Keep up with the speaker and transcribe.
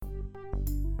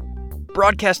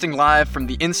Broadcasting live from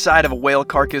the inside of a whale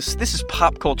carcass, this is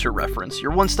Pop Culture Reference,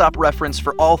 your one-stop reference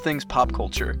for all things pop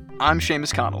culture. I'm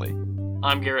Seamus Connolly.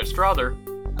 I'm Garrett Strother.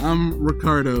 I'm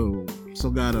Ricardo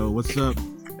Salgado. What's up,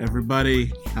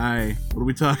 everybody? Hi. What are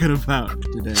we talking about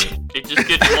today? It just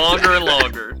gets longer and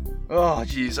longer. Oh,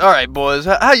 jeez. All right, boys.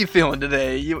 How you feeling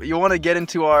today? You want to get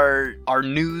into our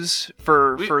news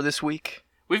for this week?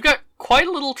 We've got quite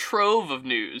a little trove of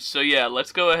news, so yeah,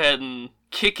 let's go ahead and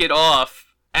kick it off.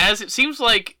 As it seems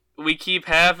like we keep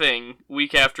having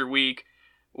week after week,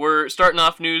 we're starting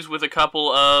off news with a couple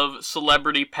of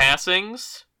celebrity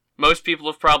passings. Most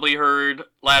people have probably heard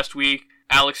last week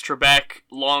Alex Trebek,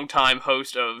 longtime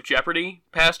host of Jeopardy,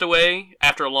 passed away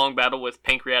after a long battle with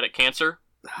pancreatic cancer.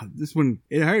 This one,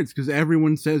 it hurts because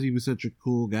everyone says he was such a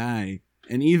cool guy.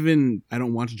 And even, I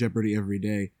don't watch Jeopardy every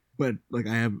day, but like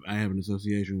I have an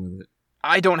association with it.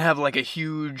 I don't have like a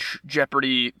huge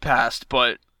Jeopardy past,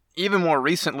 but even more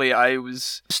recently, I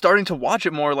was starting to watch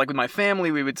it more, like with my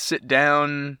family. We would sit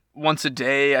down once a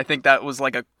day. I think that was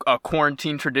like a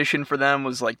quarantine tradition for them,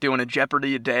 was like doing a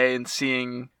Jeopardy a day and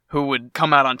seeing who would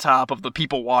come out on top of the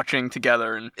people watching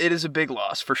together. And it is a big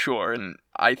loss for sure. And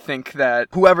I think that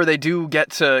whoever they do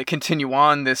get to continue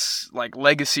on this like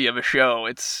legacy of a show,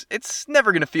 it's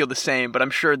never going to feel the same, but I'm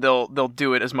sure they'll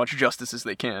do it as much justice as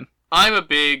they can. I'm a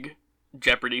big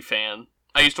Jeopardy fan.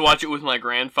 I used to watch it with my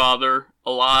grandfather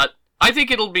a lot. I think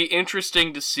it'll be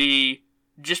interesting to see,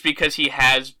 just because he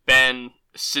has been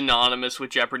synonymous with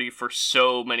Jeopardy for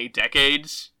so many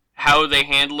decades, how they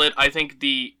handle it. I think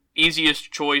the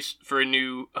easiest choice for a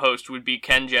new host would be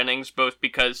Ken Jennings, both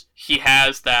because he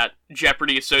has that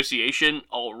Jeopardy association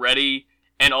already,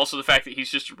 and also the fact that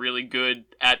he's just really good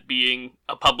at being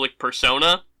a public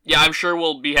persona. Yeah, I'm sure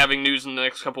we'll be having news in the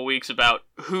next couple weeks about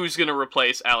who's going to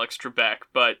replace Alex Trebek,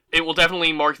 but it will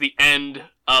definitely mark the end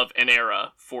of an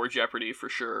era for Jeopardy for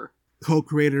sure.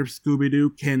 Co-creator of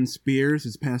Scooby-Doo, Ken Spears,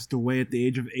 has passed away at the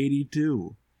age of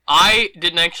 82. I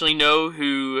didn't actually know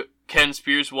who Ken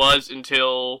Spears was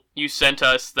until you sent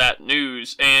us that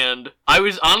news, and I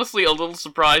was honestly a little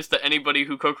surprised that anybody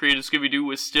who co-created Scooby-Doo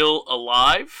was still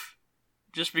alive,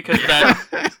 just because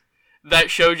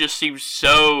that show just seems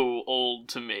so old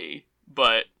to me.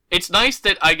 But it's nice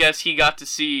that I guess he got to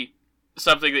see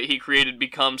something that he created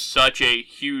become such a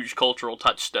huge cultural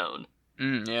touchstone.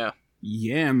 Yeah.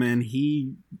 Yeah, man,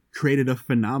 he created a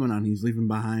phenomenon. He's leaving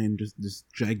behind just this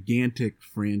gigantic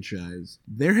franchise.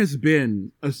 There has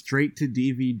been a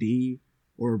straight-to-DVD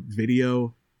or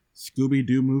video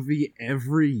Scooby-Doo movie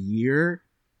every year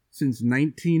since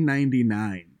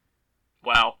 1999.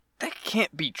 Wow. That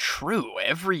can't be true.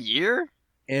 Every year?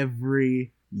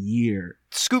 Every year.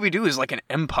 Scooby-Doo is like an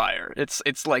empire.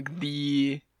 It's like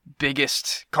the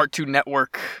biggest Cartoon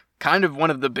Network, kind of one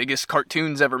of the biggest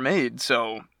cartoons ever made,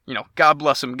 so, you know, God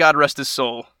bless him, God rest his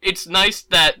soul. It's nice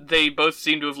that they both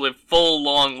seem to have lived full,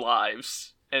 long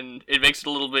lives, and it makes it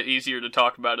a little bit easier to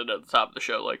talk about it at the top of the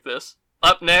show like this.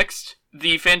 Up next,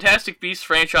 the Fantastic Beasts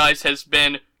franchise has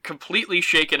been completely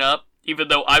shaken up, even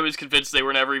though I was convinced they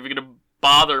were never even going to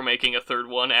bother making a third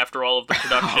one after all of the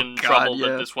production trouble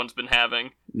that this one's been having.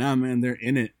 Nah, man, they're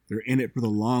in it. They're in it for the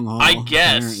long haul, I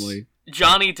guess. Apparently.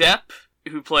 Johnny Depp,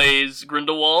 who plays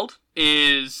Grindelwald,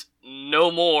 is no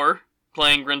more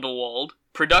playing Grindelwald.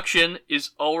 Production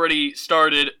is already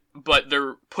started, but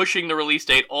they're pushing the release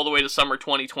date all the way to summer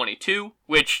 2022,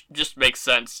 which just makes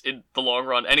sense in the long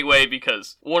run anyway,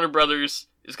 because Warner Brothers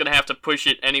is going to have to push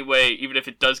it anyway, even if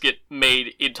it does get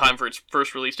made in time for its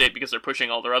first release date, because they're pushing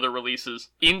all their other releases.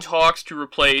 In talks to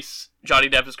replace Johnny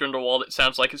Depp as Grindelwald, it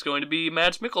sounds like it's going to be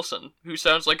Mads Mikkelsen, who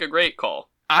sounds like a great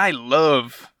call. I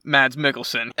love Mads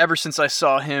Mikkelsen. Ever since I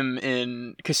saw him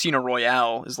in Casino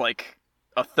Royale as like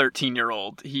a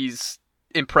 13-year-old, he's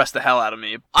impressed the hell out of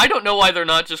me. I don't know why they're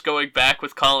not just going back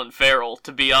with Colin Farrell,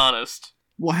 to be honest.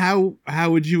 Well,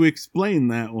 how would you explain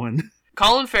that one?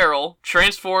 Colin Farrell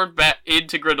transformed back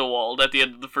into Grindelwald at the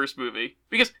end of the first movie.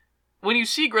 Because when you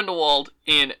see Grindelwald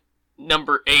in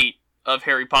number 8 of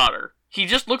Harry Potter, he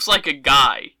just looks like a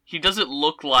guy. He doesn't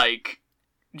look like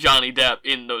Johnny Depp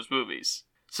in those movies.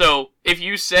 So if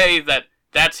you say that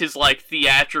that's his like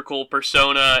theatrical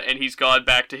persona and he's gone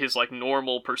back to his like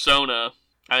normal persona,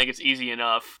 I think it's easy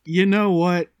enough. You know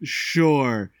what?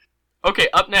 Sure. Okay,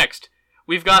 up next,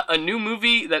 we've got a new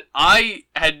movie that I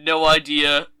had no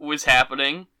idea was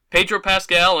happening. Pedro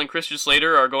Pascal and Christian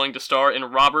Slater are going to star in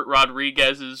Robert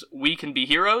Rodriguez's We Can Be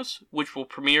Heroes, which will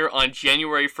premiere on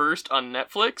January 1st on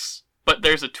Netflix. But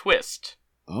there's a twist.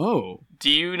 Oh. Do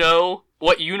you know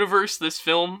what universe this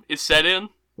film is set in?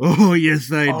 Oh,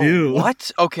 yes, I do.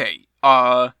 What? Okay.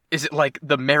 Is it like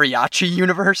the mariachi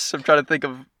universe? I'm trying to think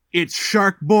of It's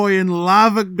Shark Boy and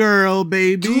Lava Girl,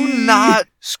 baby. Do not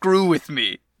screw with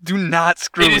me. Do not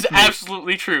screw with me. It is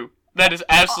absolutely true. That is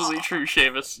absolutely true,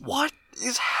 Seamus. What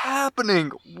is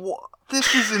happening?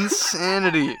 This is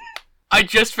insanity. I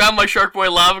just found my Shark Boy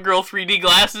Lava Girl 3D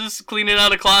glasses cleaning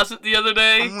out a closet the other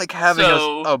day. I'm like having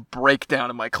a breakdown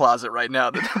in my closet right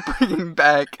now that they're bringing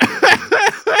back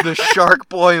the Shark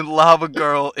Boy and Lava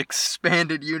Girl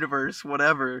expanded universe,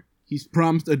 whatever. He's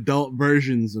promised adult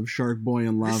versions of Shark Boy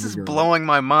and Lava Girl. This is blowing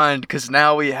my mind, because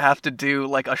now we have to do,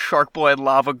 like, a Shark Boy and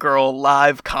Lava Girl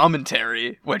live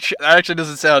commentary, which actually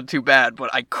doesn't sound too bad,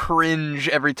 but I cringe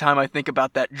every time I think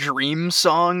about that Dream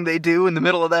song they do in the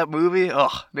middle of that movie.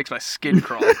 Ugh, makes my skin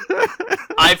crawl.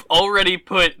 I've already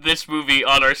put this movie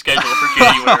on our schedule for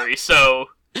January, so...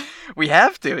 We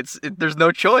have to. There's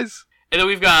no choice. And then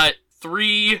we've got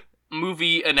 3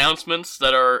 movie announcements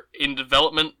that are in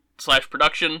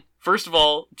development/production. First of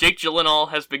all, Jake Gyllenhaal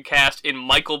has been cast in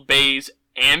Michael Bay's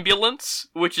Ambulance,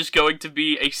 which is going to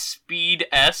be a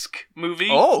Speed-esque movie.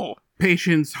 Oh!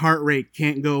 Patient's heart rate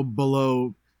can't go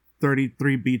below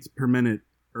 33 beats per minute,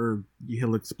 or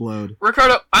he'll explode.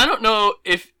 Ricardo, I don't know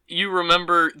if you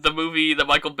remember the movie that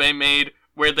Michael Bay made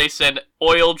where they sent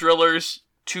oil drillers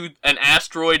to an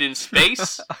asteroid in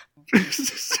space.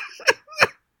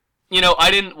 You know,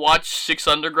 I didn't watch Six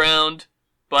Underground,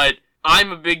 but...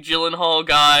 I'm a big Gyllenhaal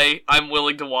guy. I'm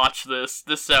willing to watch this.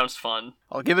 This sounds fun.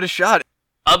 I'll give it a shot.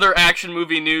 Other action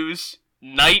movie news.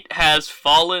 Night Has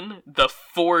Fallen. The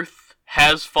 4th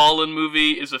Has Fallen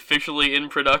movie is officially in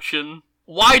production.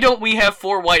 Why don't we have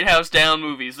 4 White House Down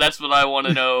movies? That's what I want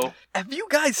to know. Have you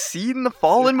guys seen the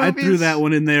Fallen movies? I threw that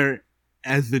one in there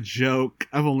as a joke.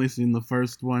 I've only seen the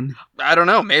first one. I don't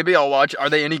know. Maybe I'll watch.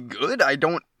 Are they any good? I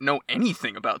don't know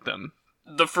anything about them.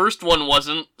 The first one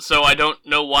wasn't, so I don't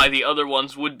know why the other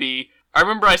ones would be. I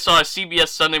remember I saw a CBS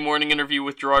Sunday Morning interview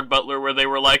with Gerard Butler where they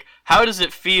were like, how does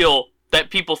it feel that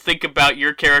people think about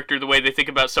your character the way they think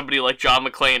about somebody like John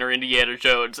McClane or Indiana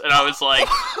Jones? And I was like,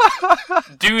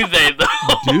 do they, though?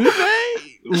 Do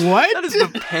they? What? That is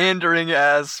the pandering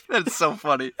ass. That's so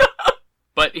funny.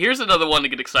 But here's another one to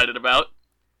get excited about.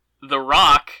 The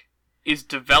Rock is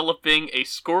developing a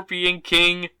Scorpion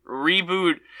King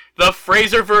reboot. The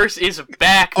Fraserverse is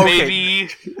back, baby!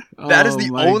 That is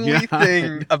the only God.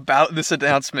 thing about this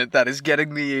announcement that is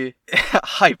getting me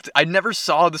hyped. I never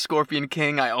saw The Scorpion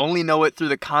King. I only know it through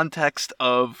the context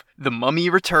of The Mummy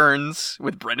Returns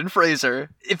with Brendan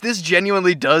Fraser. If this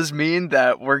genuinely does mean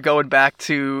that we're going back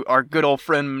to our good old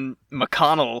friend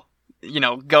McConnell, you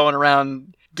know, going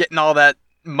around getting all that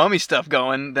mummy stuff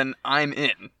going, then I'm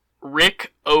in.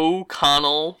 Rick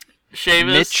O'Connell... Seamus.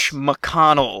 Mitch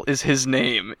McConnell is his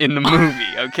name in the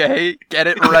movie, okay? Get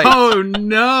it right. Oh,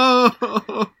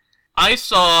 no! I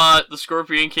saw the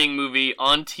Scorpion King movie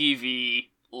on TV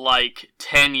like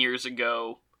 10 years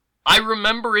ago. I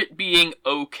remember it being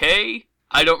okay.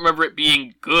 I don't remember it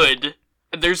being good.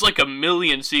 There's like a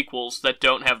million sequels that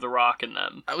don't have The Rock in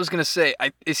them. I was gonna say,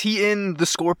 is he in The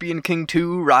Scorpion King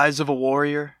 2, Rise of a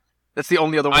Warrior? That's the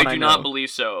only other one I know. I do not believe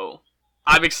so.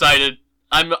 I'm excited.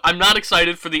 I'm not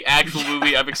excited for the actual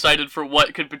movie. I'm excited for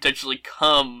what could potentially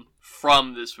come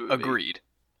from this movie. Agreed.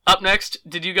 Up next,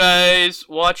 did you guys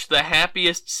watch the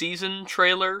Happiest Season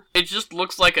trailer? It just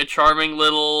looks like a charming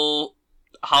little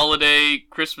holiday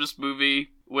Christmas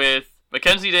movie with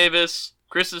Mackenzie Davis,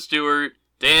 Kristen Stewart,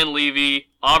 Dan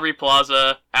Levy, Aubrey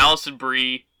Plaza, Alison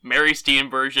Brie, Mary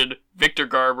Steenburgen, Victor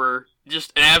Garber.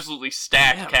 Just an absolutely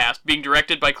stacked cast, being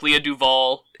directed by Clea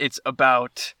Duvall. It's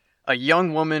about a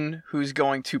young woman who's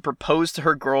going to propose to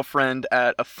her girlfriend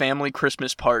at a family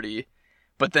Christmas party,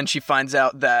 but then she finds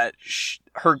out that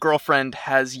her girlfriend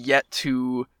has yet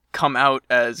to come out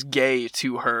as gay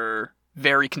to her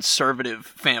very conservative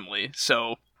family.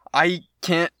 So I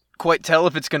can't quite tell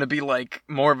if it's going to be like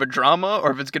more of a drama or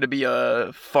if it's going to be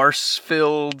a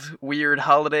farce-filled weird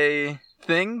holiday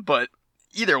thing, but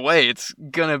either way, it's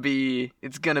gonna be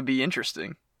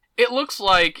interesting. It looks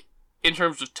like, in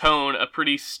terms of tone, a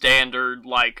pretty standard,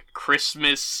 like,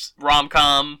 Christmas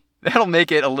rom-com. That'll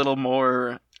make it a little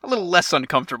less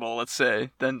uncomfortable, let's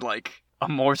say, than, like, a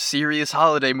more serious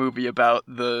holiday movie about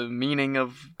the meaning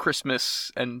of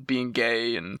Christmas and being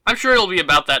gay and... I'm sure it'll be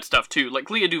about that stuff, too. Like,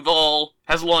 Clea Duvall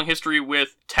has a long history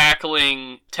with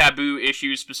tackling taboo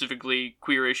issues, specifically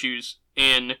queer issues,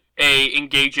 in a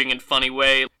engaging and funny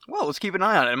way. Well, let's keep an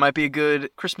eye on it. It might be a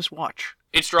good Christmas watch.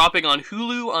 It's dropping on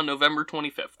Hulu on November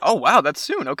 25th. Oh, wow, that's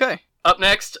soon. Okay. Up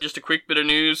next, just a quick bit of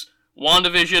news.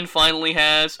 WandaVision finally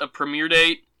has a premiere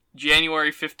date.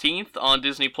 January 15th on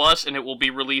Disney Plus, and it will be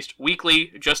released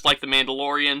weekly, just like The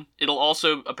Mandalorian. It'll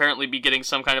also apparently be getting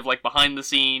some kind of like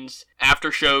behind-the-scenes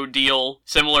after-show deal,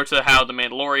 similar to how The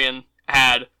Mandalorian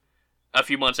had a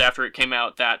few months after it came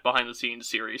out, that behind-the-scenes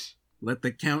series. Let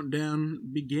the countdown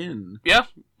begin. Yeah,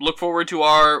 look forward to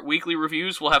our weekly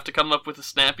reviews. We'll have to come up with a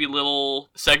snappy little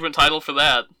segment title for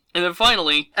that. And then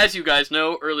finally, as you guys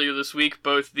know, earlier this week,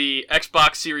 both the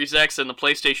Xbox Series X and the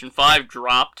PlayStation 5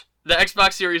 dropped. The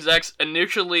Xbox Series X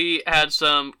initially had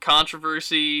some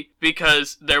controversy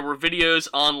because there were videos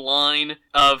online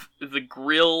of the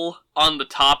grill on the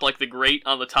top, like the grate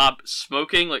on the top,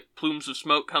 smoking, like plumes of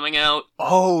smoke coming out.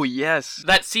 Oh, yes.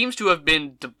 That seems to have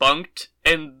been debunked,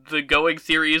 and the going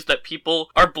theory is that people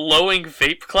are blowing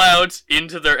vape clouds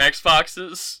into their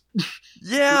Xboxes.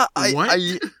 Yeah, What?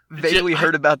 I vaguely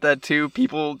heard about that too.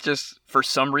 People just, for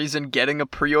some reason, getting a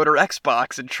pre-order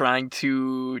Xbox and trying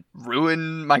to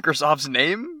ruin Microsoft's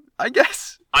name, I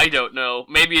guess. I don't know.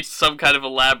 Maybe it's some kind of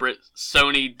elaborate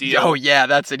Sony deal. Oh yeah,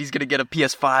 that's it. He's gonna get a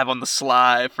PS5 on the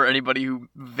sly for anybody who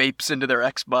vapes into their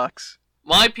Xbox.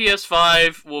 My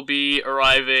PS5 will be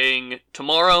arriving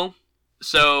tomorrow,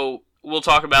 so we'll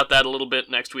talk about that a little bit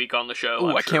next week on the show. Ooh,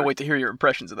 I'm I sure. can't wait to hear your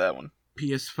impressions of that one.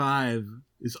 PS5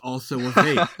 is also a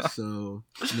vape, so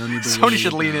no need to Sony worry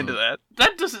should lean about- into that.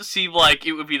 That doesn't seem like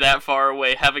it would be that far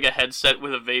away, having a headset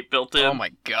with a vape built in. Oh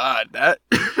my god, that...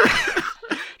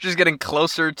 Just getting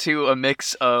closer to a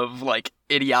mix of, like,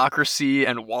 Idiocracy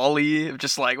and Wall-E.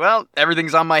 Just like, well,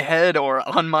 everything's on my head or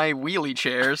on my wheelie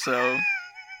chair, so...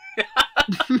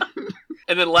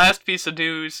 And then last piece of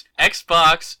news,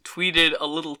 Xbox tweeted a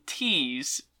little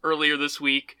tease earlier this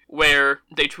week where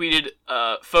they tweeted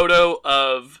a photo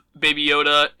of Baby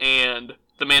Yoda and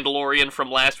the Mandalorian from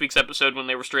last week's episode when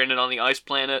they were stranded on the ice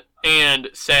planet, and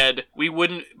said, we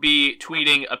wouldn't be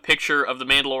tweeting a picture of the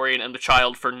Mandalorian and the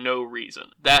child for no reason.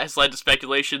 That has led to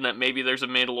speculation that maybe there's a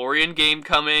Mandalorian game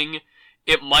coming.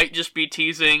 It might just be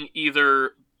teasing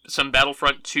either some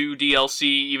Battlefront 2 DLC,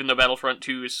 even though Battlefront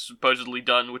 2 is supposedly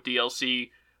done with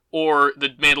DLC, or the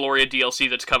Mandalorian DLC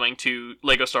that's coming to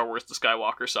LEGO Star Wars The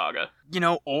Skywalker Saga. You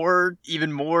know, or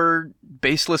even more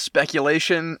baseless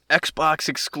speculation, Xbox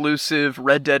exclusive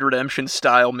Red Dead Redemption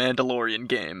style Mandalorian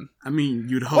game. I mean,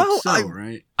 you'd hope Well, so,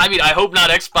 right? I mean, I hope not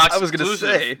Xbox I was gonna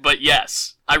exclusive, say. but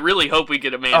yes. I really hope we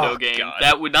get a Mando Oh, game. God.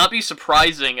 That would not be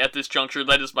surprising at this juncture.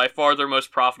 That is by far their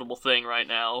most profitable thing right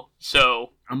now.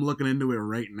 So, I'm looking into it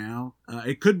right now.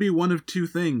 It could be one of two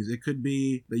things. It could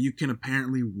be that you can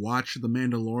apparently watch The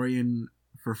Mandalorian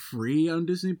for free on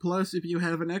Disney Plus if you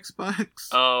have an Xbox.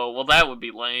 oh, well that would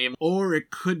be lame. Or it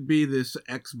could be this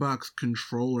Xbox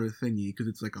controller thingy, because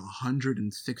it's like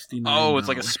 $169. Oh, it's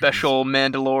like a special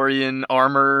Mandalorian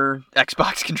armor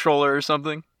Xbox controller or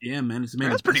something. Yeah, man, it's made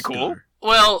That's of pretty Beastar. cool.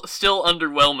 Well, still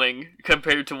underwhelming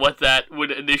compared to what that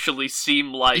would initially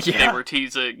seem like they Yeah. were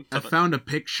teasing. I found a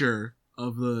picture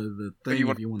of the thing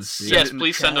you if you want to see send Yes, it in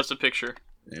please the send chat? us a picture.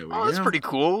 There we Oh, go. that's pretty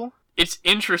cool. It's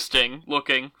interesting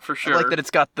looking, for sure. I like that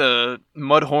it's got the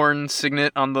Mudhorn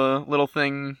signet on the little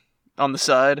thing on the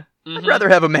side. Mhm. I'd rather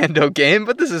have a Mando game,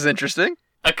 but this is interesting.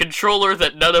 A controller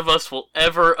that none of us will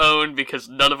ever own because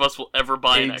none of us will ever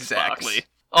buy an Exactly. Xbox.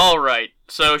 Alright,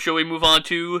 so shall we move on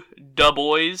to Da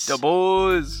Boys? The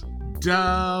boys.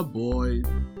 Duh, boy.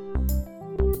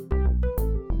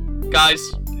 Guys,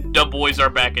 Da Boys are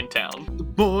back in town. The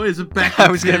boys are back. I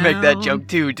in was gonna make that town. joke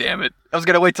too, damn it. I was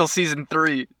gonna wait till season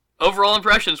 3. Overall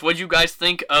impressions, what'd you guys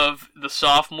think of the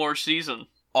sophomore season?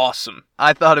 Awesome.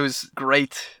 I thought it was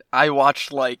great. I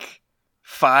watched like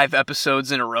 5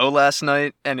 episodes in a row last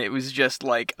night, and it was just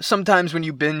like, sometimes when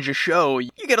you binge a show, you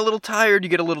get a little tired, you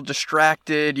get a little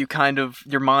distracted,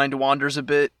 your mind wanders a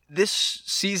bit. This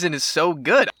season is so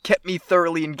good. It kept me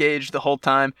thoroughly engaged the whole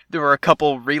time. There were a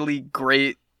couple really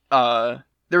great,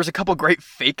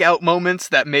 fake out moments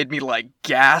that made me like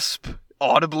gasp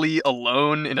audibly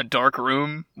alone in a dark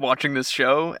room watching this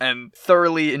show, and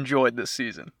thoroughly enjoyed this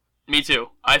season. Me too.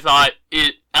 I thought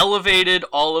it elevated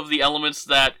all of the elements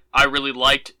that I really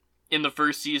liked in the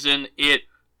first season. It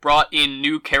brought in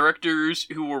new characters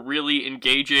who were really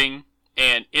engaging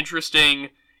and interesting.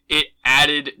 It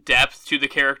added depth to the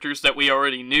characters that we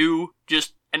already knew.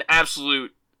 Just an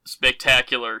absolute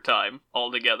spectacular time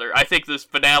altogether. I think this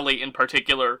finale in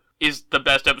particular is the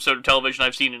best episode of television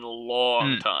I've seen in a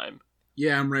long time.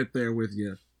 Yeah, I'm right there with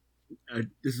you.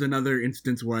 This is another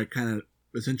instance where I kind of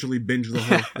essentially binged the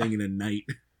whole thing in a night.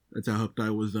 That's how hooked I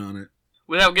was on it.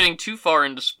 Without getting too far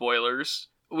into spoilers,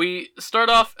 we start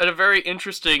off at a very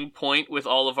interesting point with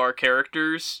all of our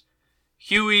characters.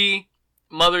 Huey,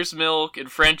 Mother's Milk, and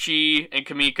Frenchie, and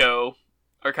Kamiko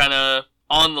are kind of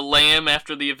on the lam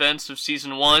after the events of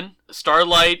season 1.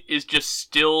 Starlight is just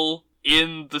still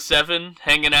in the Seven,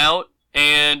 hanging out,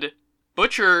 and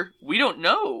Butcher, we don't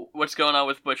know what's going on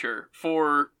with Butcher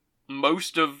for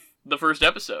most of the first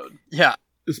episode. Yeah.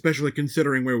 Especially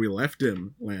considering where we left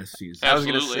him last season. I was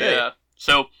gonna say. Yeah.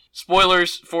 So,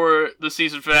 spoilers for the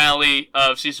season finale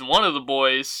of season 1 of The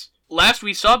Boys. Last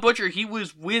we saw Butcher, he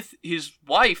was with his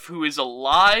wife, who is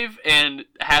alive and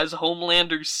has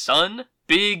Homelander's son.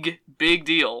 Big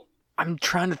deal. I'm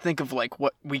trying to think of, like,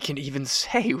 what we can even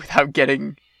say without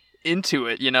getting into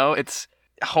it, you know? It's...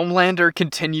 Homelander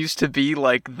continues to be,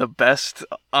 like, the best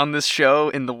on this show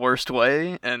in the worst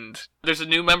way, and... There's a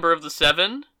new member of the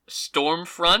Seven,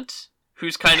 Stormfront,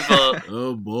 who's kind of a...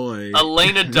 oh boy.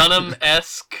 Elena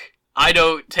Dunham-esque, I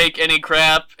don't take any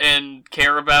crap and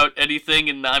care about anything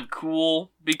and I'm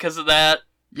cool because of that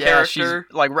character.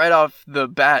 She's, like, right off the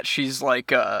bat, she's, like,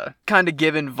 kind of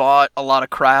giving Vought a lot of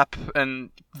crap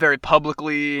and very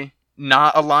publicly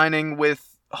not aligning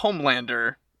with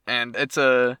Homelander. And it's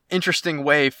a interesting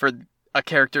way for a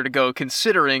character to go,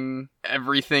 considering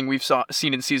everything we've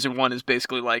seen in season 1 is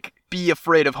basically like, be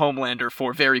afraid of Homelander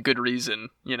for very good reason,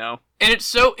 you know? And it's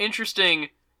so interesting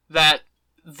that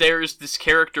there's this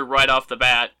character right off the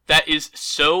bat that is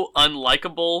so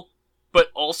unlikable, but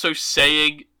also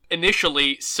saying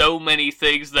initially so many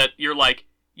things that you're like,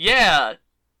 yeah,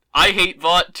 I hate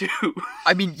Vought too.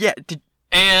 I mean, yeah.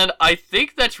 And I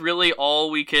think that's really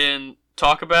all we can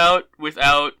talk about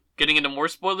without getting into more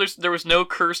spoilers. There was no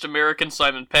cursed American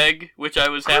Simon Pegg, which I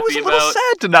was happy about. I was a little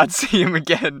sad to not see him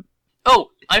again. Oh,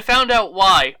 I found out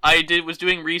why. Was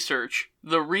doing research.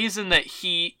 The reason that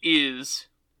he is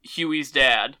Huey's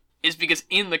dad is because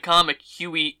in the comic,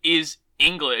 Huey is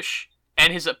English,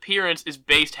 and his appearance is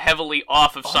based heavily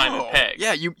off of Simon Pegg.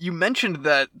 Yeah, you mentioned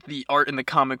that the art in the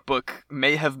comic book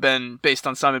may have been based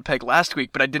on Simon Pegg last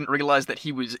week, but I didn't realize that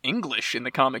he was English in the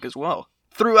comic as well.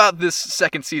 Throughout this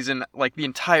second season, like, the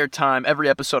entire time, every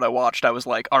episode I watched, I was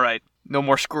like, alright, no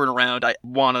more screwing around. I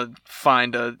want to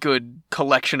find a good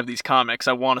collection of these comics.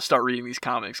 I want to start reading these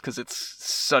comics, because it's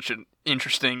such an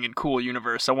interesting and cool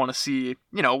universe. I want to see,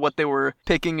 you know, what they were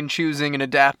picking and choosing and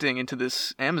adapting into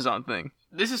this Amazon thing.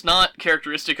 This is not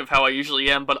characteristic of how I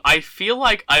usually am, but I feel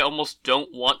like I almost don't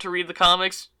want to read the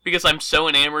comics because I'm so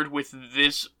enamored with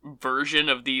this version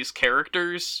of these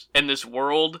characters and this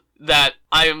world that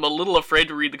I am a little afraid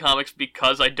to read the comics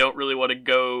because I don't really want to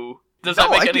go... Does that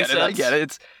make any sense? I get it.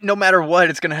 It's, no matter what,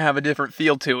 it's going to have a different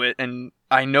feel to it, and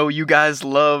I know you guys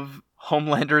love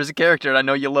Homelander as a character, and I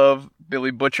know you love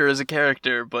Billy Butcher as a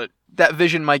character, but that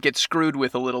vision might get screwed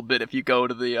with a little bit if you go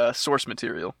to the source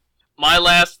material. My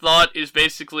last thought is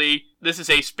basically, this is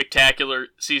a spectacular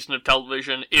season of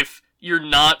television. If you're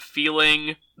not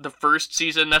feeling the first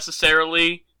season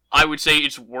necessarily, I would say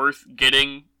it's worth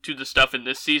getting to the stuff in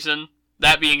this season.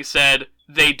 That being said,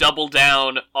 they double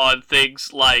down on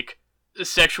things like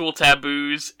sexual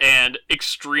taboos and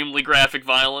extremely graphic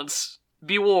violence.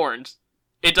 Be warned,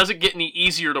 it doesn't get any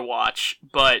easier to watch,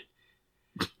 but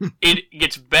it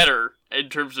gets better in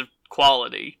terms of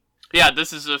quality. Yeah,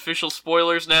 this is official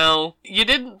spoilers now. You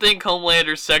didn't think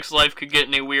Homelander's sex life could get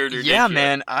any weirder, did you? Yeah,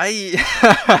 man,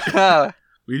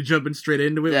 We jumping straight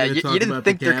into it? Yeah, you didn't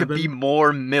think there could be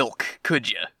more milk, could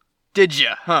you? Did you,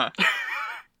 huh?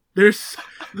 There's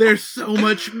so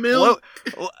much milk.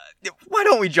 Why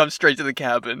don't we jump straight to the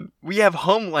cabin? We have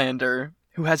Homelander,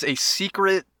 who has a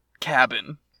secret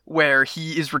cabin where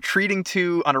he is retreating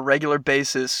to on a regular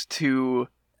basis to,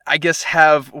 I guess,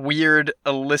 have weird,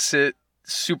 illicit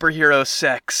superhero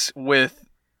sex with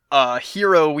a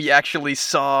hero we actually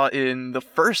saw in the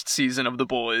first season of The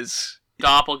Boys.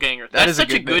 Doppelganger. That's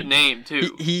such a good name,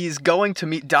 too. He's going to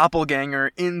meet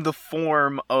Doppelganger in the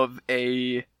form of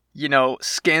a, you know,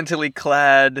 scantily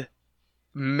clad,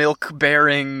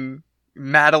 milk-bearing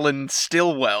Madeline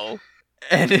Stillwell.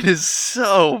 And it is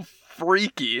so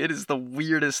freaky. It is the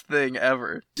weirdest thing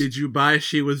ever. Did you buy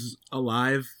she was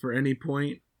alive for any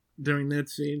point during that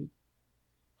scene?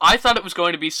 I thought it was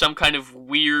going to be some kind of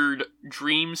weird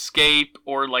dreamscape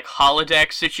or like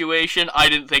holodeck situation. I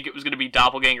didn't think it was going to be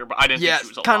Doppelganger, but I didn't think she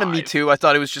was alive. Yeah, kind of me too. I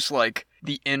thought it was just like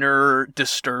the inner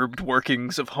disturbed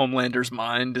workings of Homelander's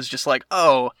mind is just like,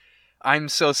 oh, I'm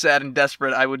so sad and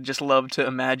desperate, I would just love to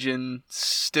imagine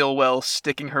Stillwell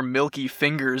sticking her milky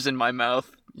fingers in my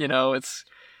mouth. You know, it's...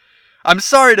 I'm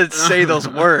sorry to say those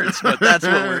words, but that's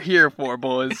what we're here for,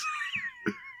 boys.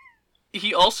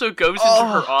 He also goes into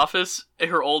her office,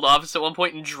 her old office at one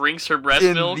point, and drinks her breast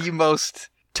milk. In the most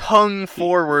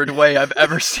tongue-forward way I've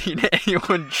ever seen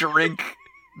anyone drink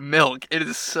milk. It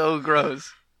is so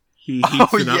gross. He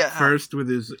heats it up first with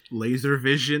his laser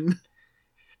vision.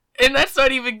 And that's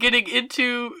not even getting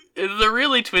into the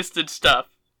really twisted stuff,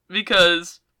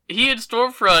 because he and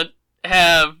Stormfront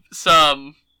have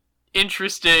some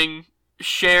interesting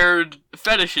shared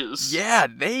fetishes. Yeah,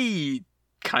 they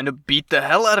kind of beat the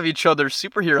hell out of each other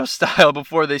superhero style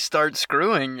before they start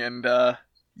screwing, and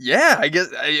yeah, I guess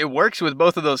it works with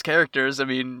both of those characters. I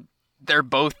mean, they're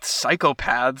both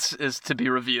psychopaths, is to be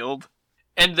revealed.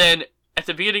 And then, at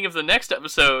the beginning of the next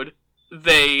episode,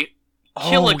 they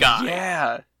kill a guy.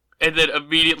 Yeah. And then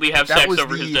immediately have sex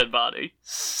over his dead body.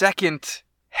 Second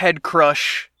head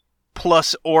crush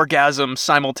plus orgasm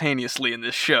simultaneously in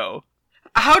this show.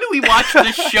 How do we watch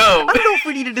this show? I don't know if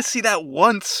we needed to see that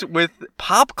once with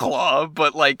Popclaw,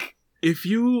 but like... If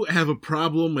you have a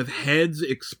problem with heads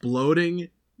exploding,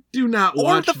 do not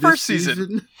watch the first this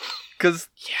season. Because...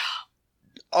 Yeah.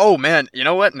 Oh man, you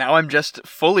know what? Now I'm just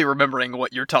fully remembering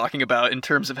what you're talking about in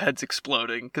terms of heads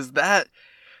exploding, because that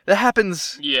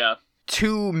happens... Yeah.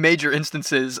 2 major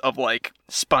instances of like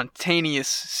spontaneous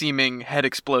seeming head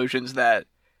explosions that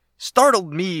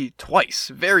startled me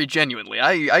twice, very genuinely.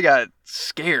 I got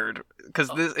scared because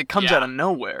it comes out of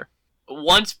nowhere.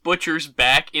 Once Butcher's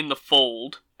back in the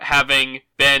fold, having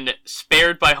been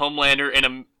spared by Homelander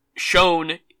and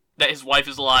shown that his wife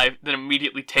is alive, then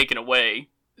immediately taken away,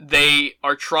 they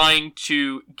are trying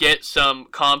to get some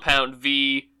Compound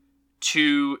V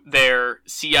to their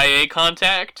CIA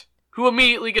contact, who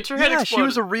immediately gets her head exploded. Yeah, she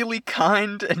was a really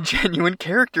kind and genuine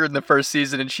character in the first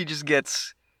season, and she just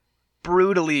gets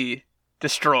brutally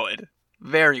destroyed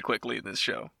very quickly in this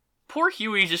show. Poor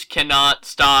Huey just cannot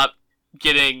stop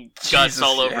getting guts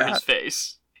all over his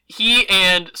face. He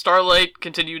and Starlight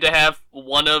continue to have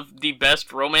one of the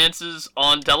best romances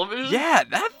on television. Yeah,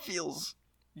 that feels...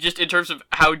 Just in terms of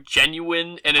how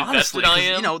genuine and invested I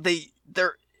am. You know,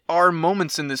 there are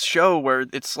moments in this show where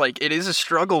it's like, it is a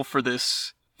struggle for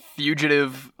this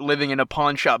fugitive living in a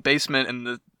pawn shop basement and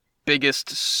the biggest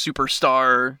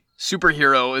superhero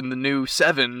in the new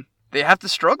Seven. They have to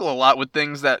struggle a lot with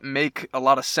things that make a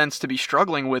lot of sense to be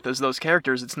struggling with as those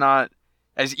characters. It's not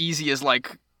as easy as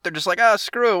like, they're just like,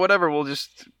 screw it, whatever, we'll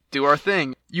just do our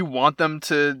thing. You want them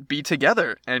to be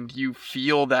together, and you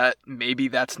feel that maybe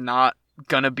that's not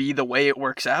gonna be the way it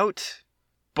works out,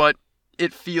 but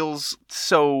it feels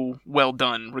so well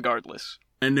done regardless.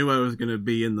 I knew I was going to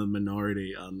be in the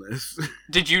minority on this.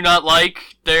 Did you not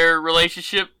like their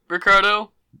relationship,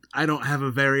 Ricardo? I don't have a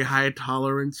very high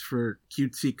tolerance for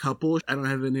cutesy couples. I don't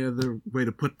have any other way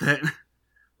to put that.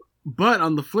 But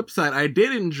on the flip side, I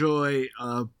did enjoy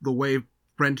the way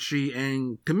Frenchie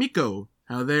and Kimiko,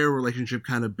 how their relationship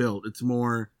kind of built. It's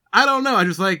more, I don't know, I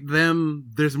just like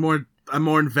them. I'm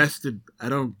more invested. I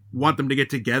don't want them to get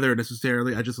together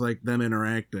necessarily. I just like them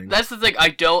interacting. That's the thing.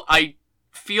 I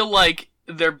feel like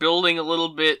they're building a little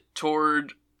bit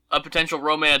toward a potential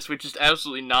romance, which is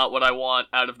absolutely not what I want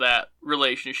out of that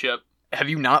relationship. Have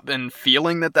you not been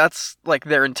feeling that that's like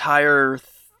their entire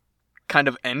kind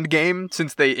of end game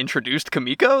since they introduced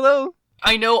Kimiko, though?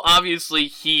 I know obviously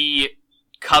he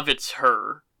covets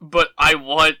her, but I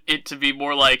want it to be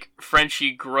more like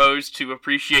Frenchie grows to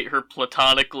appreciate her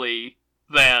platonically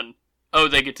than, oh,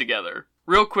 they get together.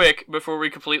 Real quick, before we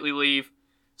completely leave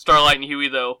Starlight and Huey,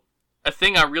 though, a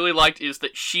thing I really liked is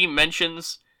that she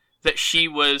mentions that she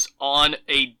was on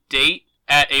a date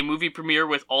at a movie premiere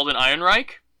with Alden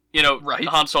Ehrenreich. You know, right.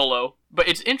 Han Solo. But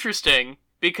it's interesting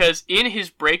because in his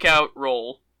breakout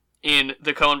role in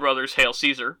the Coen Brothers' Hail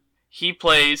Caesar, he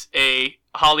plays a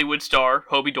Hollywood star,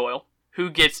 Hobie Doyle,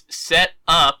 who gets set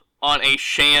up on a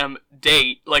sham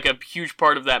date, like a huge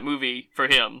part of that movie for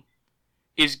him,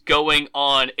 is going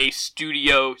on a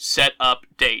studio set-up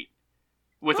date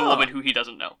with a woman who he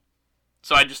doesn't know.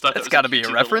 So I just thought that's got to be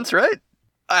a reference, right?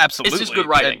 Absolutely. It's just good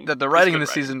writing. The writing in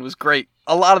this season was great.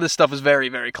 A lot of this stuff was very,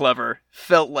 very clever.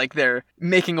 Felt like they're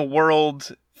making a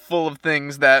world full of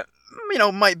things that, you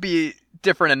know, might be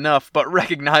different enough, but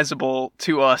recognizable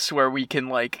to us where we can,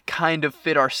 like, kind of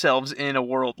fit ourselves in a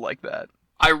world like that.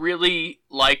 I really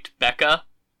liked Becca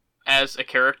as a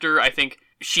character. I think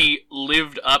she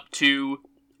lived up to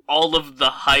all of the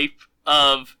hype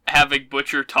of having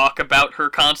Butcher talk about her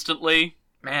constantly.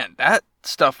 Man, that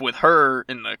stuff with her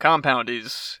in the compound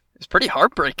is pretty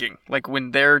heartbreaking. Like,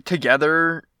 when they're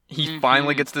together, he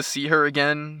finally gets to see her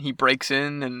again. He breaks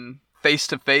in and face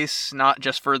to face, not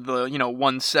just for the,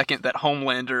 1 second that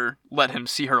Homelander let him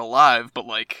see her alive, but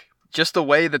like, just the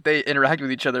way that they interact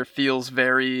with each other feels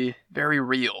very, very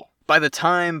real. By the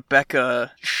time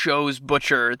Becca shows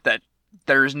Butcher that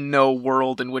there's no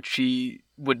world in which she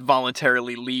would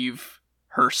voluntarily leave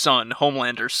her son,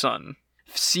 Homelander's son,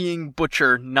 seeing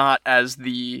Butcher not as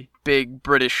the big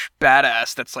British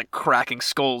badass that's like cracking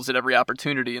skulls at every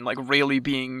opportunity and like really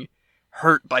being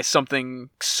hurt by something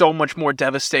so much more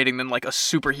devastating than like a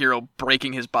superhero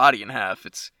breaking his body in half.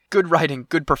 It's good writing,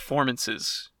 good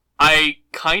performances. I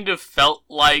kind of felt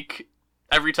like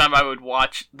every time I would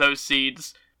watch those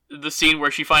scenes, the scene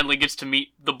where she finally gets to meet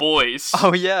the boys.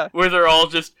 Oh yeah. Where they're all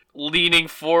just leaning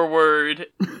forward,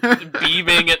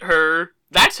 beaming at her.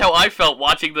 That's how I felt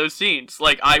watching those scenes.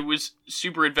 Like, I was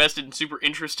super invested and super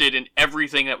interested in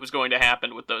everything that was going to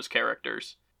happen with those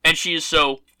characters. And she is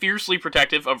so fiercely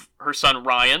protective of her son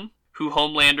Ryan, who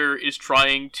Homelander is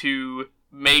trying to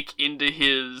make into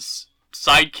his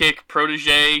sidekick,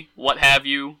 protege, what have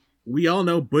you. We all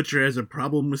know Butcher has a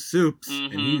problem with Soups,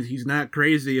 Mm-hmm. and he's not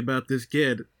crazy about this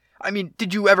kid. I mean,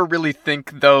 did you ever really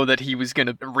think, though, that he was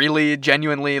gonna really,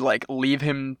 genuinely, like, leave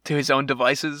him to his own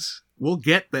devices? We'll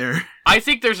get there. I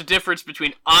think there's a difference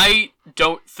between... I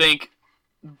don't think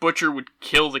Butcher would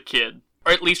kill the kid.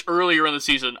 Or at least earlier in the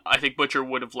season, I think Butcher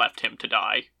would have left him to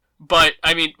die. But,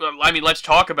 I mean, let's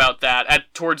talk about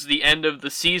that. Towards the end of the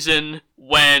season,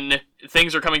 when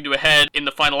things are coming to a head in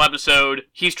the final episode,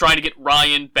 he's trying to get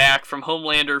Ryan back from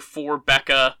Homelander for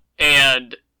Becca,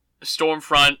 and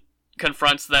Stormfront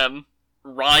confronts them.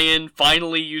 Ryan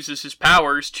finally uses his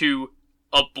powers to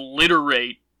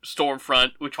obliterate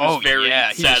Stormfront, which was very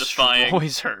satisfying. He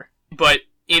destroys her. But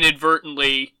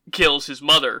inadvertently kills his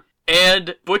mother.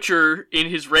 And Butcher, in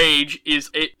his rage,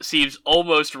 seems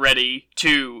almost ready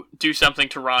to do something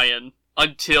to Ryan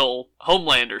until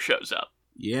Homelander shows up.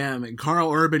 Yeah, man,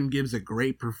 Carl Urban gives a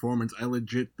great performance. I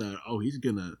legit thought, he's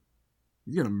gonna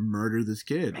murder this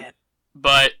kid. Man.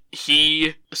 But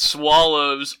he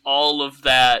swallows all of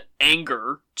that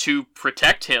anger to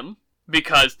protect him,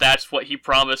 because that's what he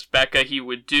promised Becca he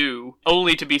would do,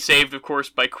 only to be saved, of course,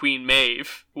 by Queen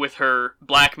Maeve with her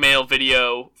blackmail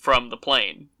video from the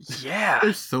plane. Yeah.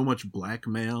 There's so much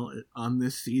blackmail on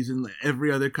this season. Like every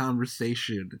other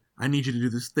conversation, I need you to do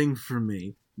this thing for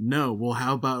me. No, well,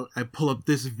 how about I pull up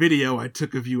this video I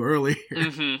took of you earlier?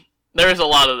 Mm-hmm. There is a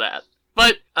lot of that.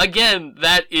 But, again,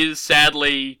 that is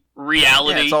sadly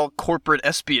reality. Yeah, it's all corporate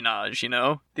espionage, you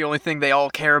know? The only thing they all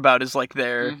care about is, like,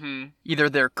 either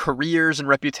their careers and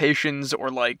reputations, or,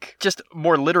 like, just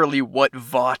more literally what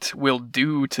Vought will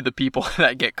do to the people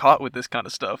that get caught with this kind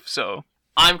of stuff, so...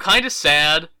 I'm kind of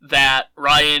sad that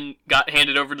Ryan got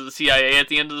handed over to the CIA at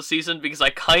the end of the season, because I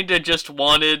kind of just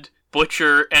wanted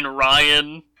Butcher and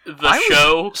Ryan, I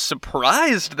show. Was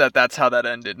surprised that that's how that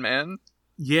ended, man.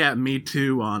 Yeah, me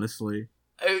too, honestly.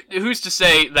 Who's to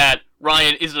say that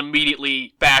Ryan isn't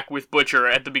immediately back with Butcher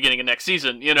at the beginning of next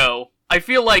season, you know? I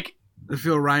feel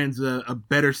Ryan's a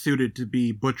better suited to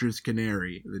be Butcher's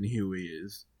canary than Huey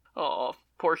is. Oh,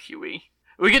 poor Huey.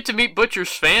 We get to meet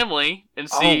Butcher's family and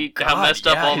see how messed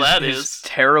up all that is. His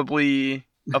terribly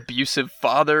abusive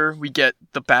father. We get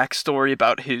the backstory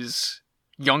about his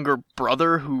younger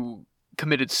brother who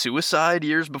committed suicide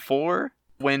years before.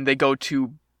 When they go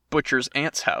to Butcher's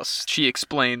aunt's house, she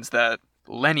explains that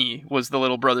Lenny was the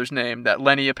little brother's name, that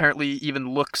Lenny apparently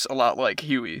even looks a lot like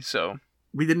Huey, so...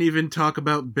 We didn't even talk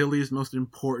about Billy's most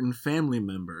important family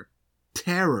member,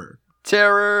 Terror.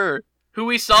 Terror! Who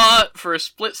we saw for a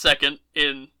split second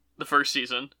in the first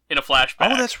season, in a flashback.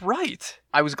 Oh, that's right!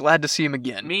 I was glad to see him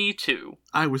again. Me too.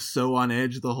 I was so on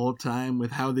edge the whole time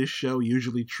with how this show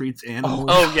usually treats animals.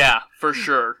 Oh yeah, for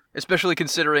sure. Especially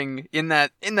considering in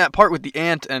that part with the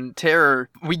aunt and Terror,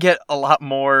 we get a lot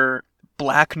more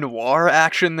black noir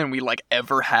action than we like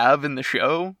ever have in the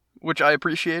show, which I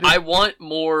appreciated. I want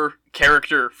more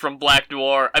character from Black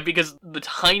Noir, because the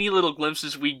tiny little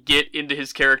glimpses we get into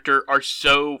his character are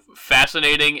so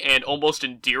fascinating and almost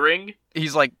endearing.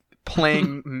 He's like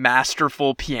playing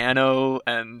masterful piano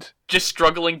and just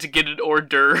struggling to get an hors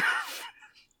d'oeuvre.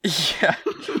 Yeah.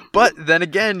 But then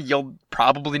again, you'll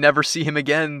probably never see him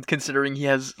again, considering he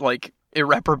has like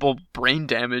irreparable brain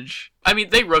damage. I mean,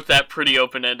 they wrote that pretty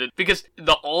open-ended, because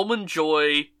the Almond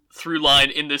Joy through line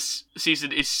in this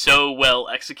season is so well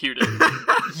executed.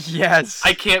 Yes.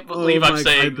 I can't believe I'm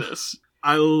saying this.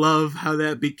 I love how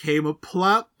that became a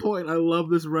plot point. I love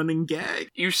this running gag.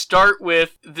 You start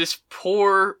with this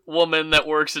poor woman that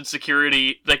works in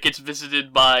security that gets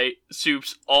visited by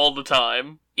Soups all the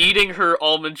time, eating her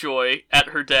Almond Joy at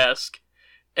her desk,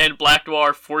 and Black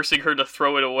Noir forcing her to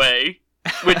throw it away,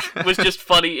 which was just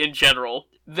funny in general.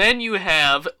 Then you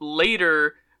have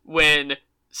later when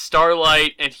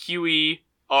Starlight and Huey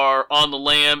are on the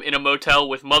lam in a motel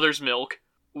with Mother's Milk.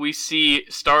 We see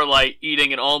Starlight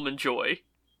eating an Almond Joy,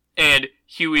 and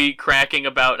Huey cracking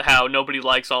about how nobody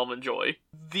likes Almond Joy.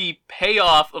 The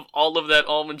payoff of all of that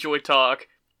Almond Joy talk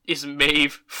is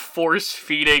Maeve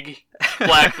force-feeding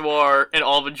Black Noir and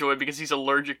Alvin Joy because he's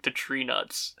allergic to tree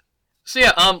nuts. So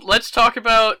yeah, let's talk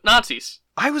about Nazis.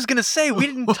 I was gonna say, we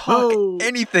didn't talk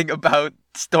anything about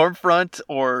Stormfront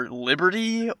or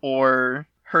Liberty or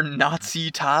her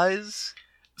Nazi ties.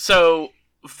 So,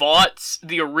 Vought,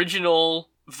 the original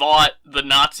Vought, the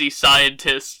Nazi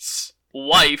scientist's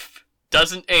wife,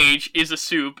 doesn't age, is a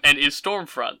soup, and is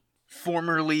Stormfront.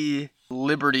 Formerly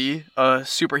Liberty, a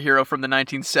superhero from the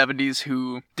 1970s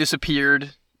who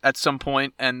disappeared at some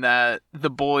point, and that the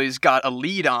boys got a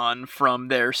lead on from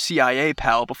their CIA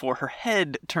pal before her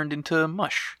head turned into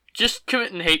mush. Just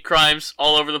committing hate crimes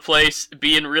all over the place,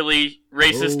 being really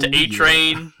racist to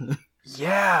A-Train.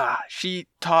 Yeah, she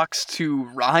talks to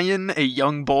Ryan, a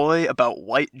young boy, about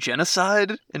white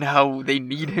genocide and how they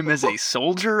need him as a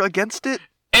soldier against it.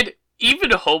 And even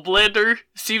Homelander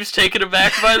seems taken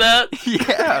aback by that.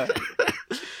 Yeah.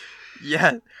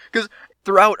 Yeah, because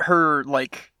throughout her,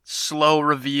 slow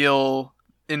reveal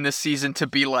in this season to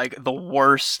be, the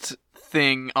worst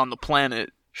thing on the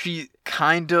planet, she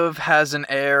kind of has an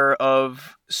air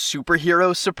of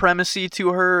superhero supremacy to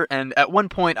her, and at one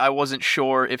point I wasn't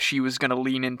sure if she was gonna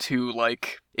lean into,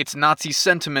 it's Nazi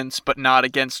sentiments, but not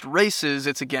against races,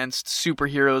 it's against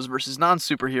superheroes versus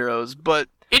non-superheroes, but...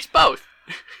 It's both!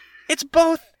 It's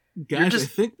both! Guys, I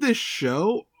think this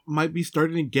show might be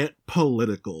starting to get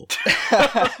political.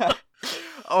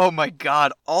 Oh my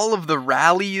god, all of the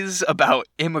rallies about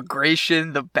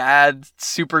immigration, the bad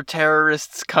super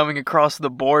terrorists coming across the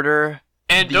border.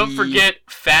 And don't forget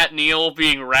Fat Neil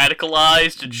being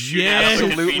radicalized and shooting at a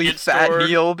absolutely convenience Fat store.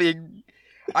 Neil being...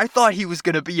 I thought he was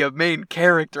going to be a main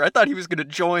character. I thought he was going to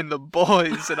join the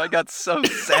boys, and I got so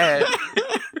sad.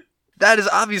 That is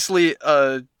obviously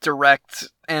a direct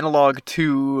analog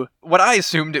to what I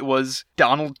assumed it was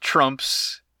Donald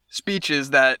Trump's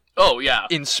speeches that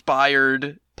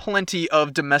inspired plenty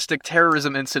of domestic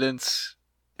terrorism incidents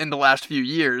in the last few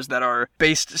years that are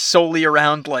based solely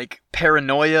around,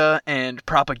 paranoia and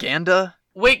propaganda.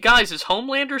 Wait, guys, is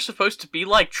Homelander supposed to be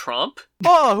like Trump?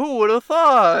 Oh, who would have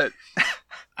thought?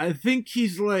 I think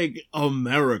he's like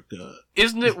America.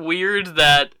 Isn't it weird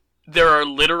that there are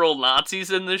literal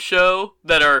Nazis in this show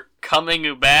that are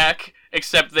coming back,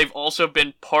 except they've also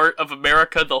been part of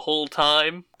America the whole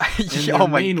time? And their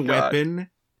main weapon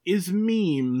is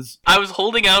memes. I was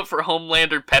holding out for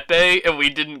Homelander Pepe, and we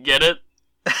didn't get it.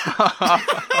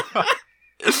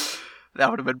 That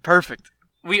would have been perfect.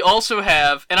 We also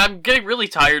have, and I'm getting really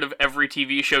tired of every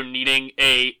TV show needing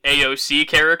a AOC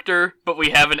character, but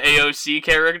we have an AOC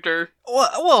character.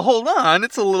 Well, hold on.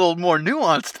 It's a little more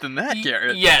nuanced than that,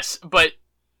 Garrett. Yes, but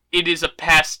it is a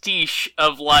pastiche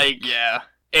of,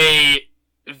 a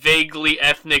vaguely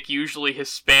ethnic, usually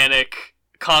Hispanic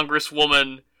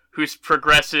congresswoman who's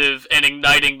progressive and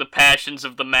igniting the passions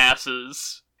of the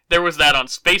masses. There was that on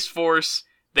Space Force.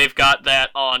 They've got that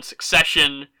on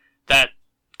Succession. That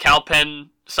Kal Penn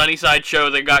Sunnyside show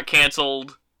that got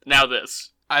canceled. Now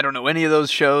this. I don't know any of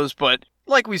those shows, but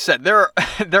like we said, there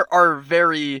are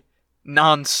very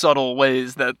non-subtle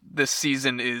ways that this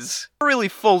season is really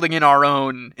folding in our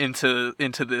own into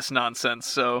this nonsense.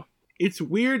 So it's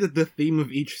weird that the theme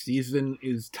of each season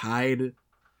is tied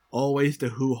always to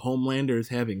who Homelander is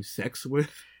having sex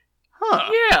with.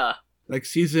 Huh. Yeah.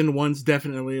 Season 1's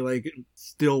definitely,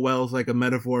 Stillwell's a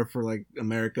metaphor for,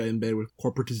 America in bed with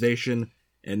corporatization,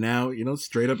 and now,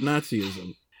 straight up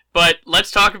Nazism. But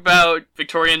let's talk about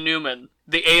Victoria Newman,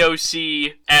 the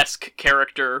AOC-esque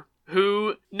character,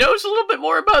 who knows a little bit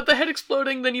more about the head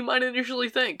exploding than you might initially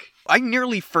think. I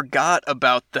nearly forgot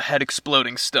about the head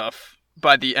exploding stuff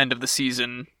by the end of the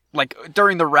season.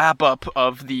 During the wrap-up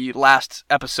of the last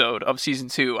episode of Season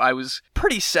 2, I was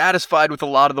pretty satisfied with a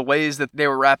lot of the ways that they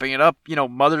were wrapping it up.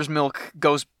 Mother's Milk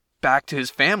goes back to his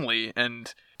family,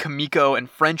 and Kamiko and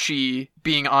Frenchie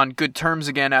being on good terms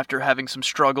again after having some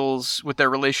struggles with their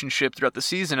relationship throughout the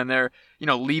season, and they're,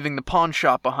 leaving the pawn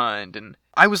shop behind. And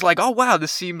I was like, oh wow,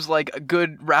 this seems like a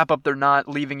good wrap-up. They're not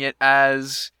leaving it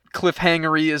as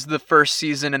cliffhangery as the first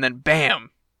season, and then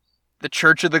bam! The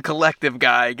Church of the Collective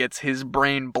guy gets his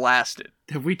brain blasted.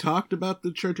 Have we talked about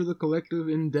the Church of the Collective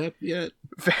in depth yet?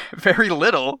 Very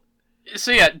little.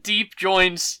 So yeah, Deep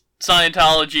joins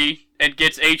Scientology and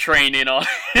gets A-Train in on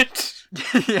it.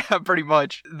 Yeah, pretty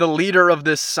much. The leader of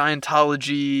this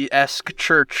Scientology-esque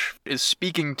church is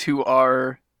speaking to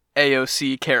our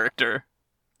AOC character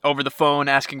over the phone,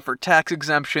 asking for tax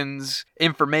exemptions,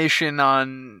 information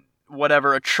on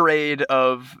whatever, a trade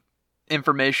of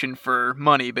information for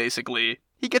money, basically.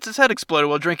 He gets his head exploded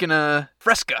while drinking a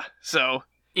Fresca, so...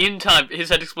 In time, his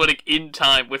head exploding in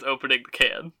time with opening the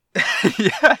can.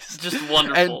 Yes. Just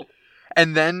wonderful.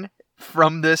 And then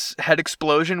from this head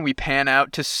explosion, we pan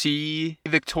out to see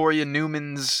Victoria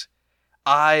Newman's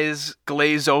eyes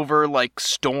glaze over like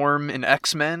Storm in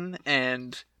X-Men,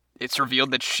 and it's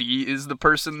revealed that she is the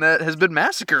person that has been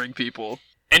massacring people.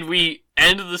 And we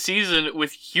end the season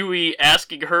with Huey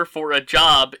asking her for a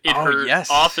job in her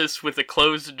office with a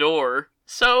closed door.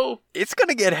 So it's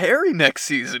gonna get hairy next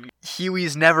season.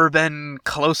 Huey's never been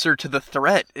closer to the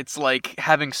threat. It's like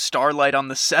having Starlight on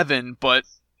the Seven, but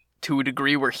to a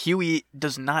degree where Huey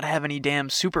does not have any damn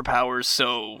superpowers,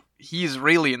 so he's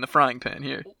really in the frying pan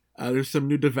here. There's some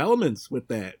new developments with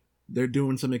that. They're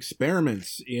doing some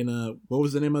experiments in, what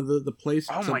was the name of the place?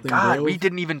 Oh my god, Grove? We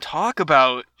didn't even talk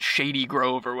about Shady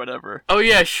Grove or whatever. Oh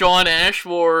yeah, Shawn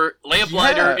Ashmore,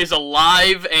 Lamplighter is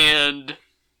alive and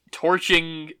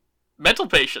torching mental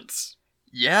patients.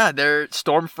 Yeah,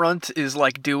 Stormfront is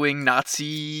like doing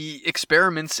Nazi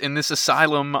experiments in this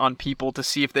asylum on people to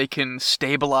see if they can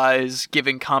stabilize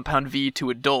giving Compound V to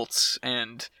adults,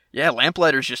 and yeah,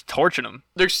 Lamplighter's just torching them.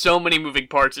 There's so many moving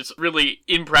parts, it's really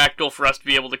impractical for us to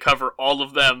be able to cover all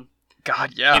of them.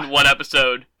 God, yeah. In one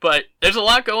episode. But there's a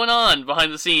lot going on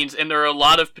behind the scenes, and there are a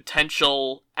lot of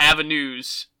potential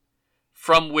avenues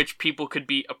from which people could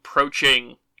be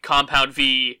approaching Compound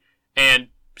V and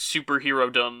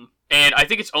superhero-dom. And I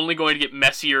think it's only going to get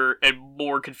messier and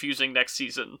more confusing next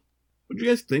season. What do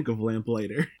you guys think of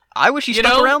Lamplighter? I wish he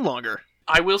stuck around longer.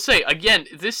 I will say, again,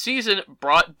 this season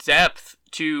brought depth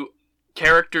to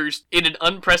characters in an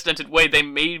unprecedented way. They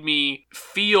made me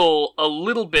feel a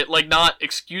little bit like, not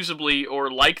excusably or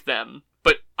like them,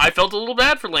 but I felt a little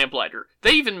bad for Lamplighter.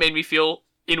 They even made me feel,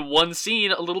 in one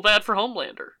scene, a little bad for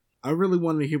Homelander. I really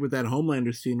wanted to hear what that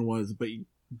Homelander scene was, but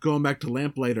going back to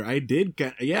Lamplighter,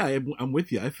 I'm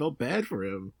with you. I felt bad for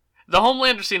him. The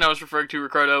Homelander scene I was referring to,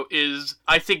 Ricardo, is,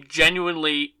 I think,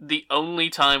 genuinely the only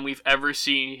time we've ever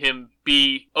seen him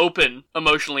be open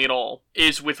emotionally at all,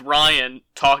 is with Ryan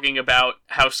talking about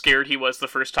how scared he was the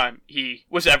first time he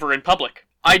was ever in public.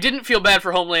 I didn't feel bad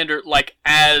for Homelander, like,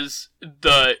 as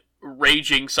the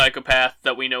raging psychopath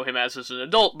that we know him as an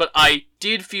adult, but I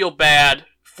did feel bad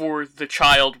for the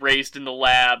child raised in the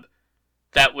lab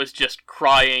that was just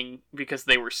crying because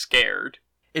they were scared.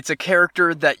 It's a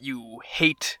character that you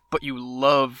hate, but you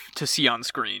love to see on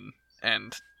screen.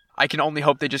 And I can only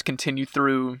hope they just continue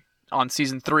through on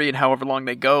season 3 and however long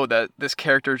they go, that this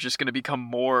character is just going to become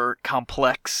more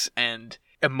complex and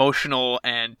emotional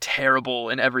and terrible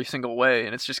in every single way.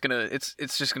 And it's just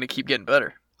gonna keep getting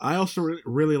better. I also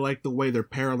really like the way they're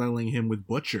paralleling him with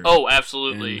Butcher. Oh,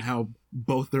 absolutely. And how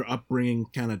both their upbringing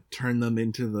kind of turned them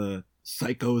into the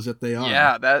psychos that they are.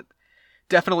 Yeah, that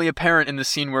definitely apparent in the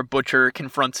scene where Butcher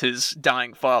confronts his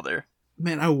dying father.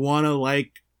 Man, I want to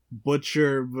like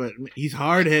Butcher, but he's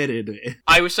hard-headed.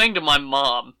 I was saying to my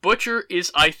mom, Butcher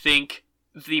is, I think,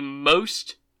 the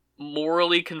most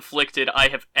morally conflicted I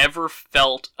have ever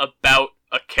felt about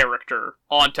a character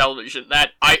on television.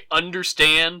 That I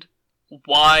understand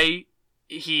why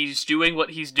he's doing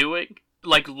what he's doing.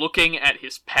 Like, looking at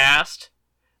his past,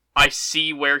 I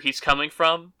see where he's coming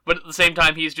from, but at the same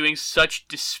time, he's doing such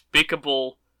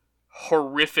despicable,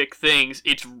 horrific things,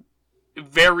 it's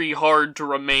very hard to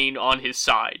remain on his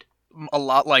side. A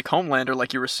lot like Homelander,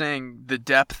 like you were saying, the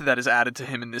depth that is added to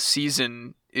him in this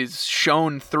season is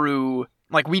shown through,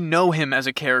 like, we know him as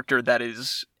a character that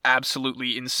is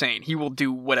absolutely insane. He will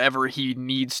do whatever he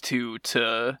needs to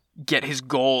get his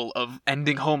goal of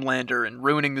ending Homelander and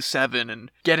ruining the Seven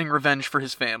and getting revenge for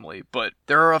his family. But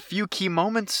there are a few key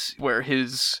moments where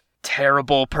his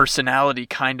terrible personality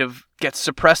kind of gets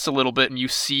suppressed a little bit and you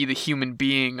see the human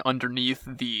being underneath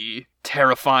the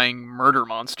terrifying murder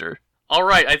monster.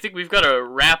 Alright, I think we've got to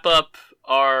wrap up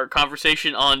our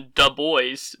conversation on Da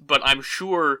Boys, but I'm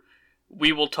sure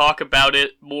we will talk about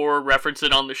it more, reference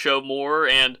it on the show more,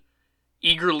 and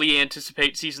eagerly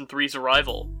anticipate Season 3's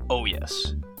arrival. Oh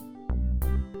yes.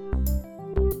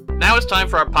 Now it's time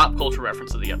for our pop culture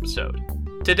reference of the episode.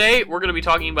 Today, we're going to be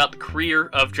talking about the career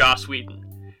of Joss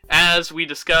Whedon. As we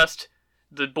discussed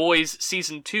The Boys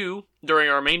Season 2 during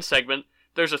our main segment,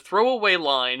 there's a throwaway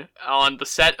line on the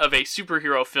set of a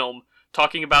superhero film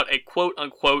talking about a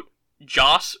quote-unquote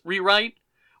Joss rewrite,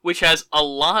 which has a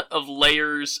lot of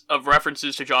layers of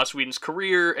references to Joss Whedon's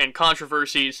career and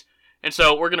controversies, and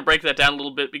so we're going to break that down a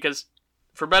little bit because,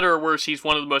 for better or worse, he's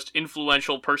one of the most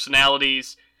influential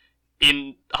personalities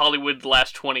in Hollywood the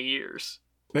last 20 years.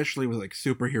 Especially with, like,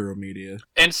 superhero media.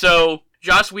 And so,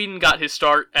 Joss Whedon got his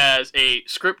start as a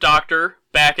script doctor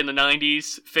back in the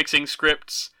 90s, fixing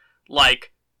scripts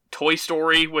like Toy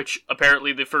Story, which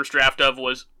apparently the first draft of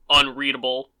was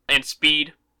unreadable, and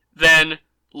Speed. Then,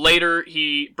 later,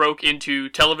 he broke into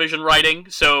television writing,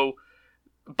 so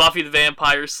Buffy the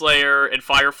Vampire Slayer and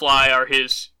Firefly are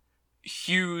his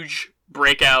huge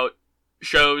breakout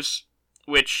shows,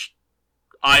 which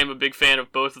I am a big fan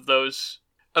of both of those.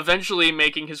 Eventually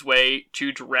making his way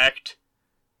to direct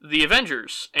The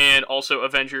Avengers, and also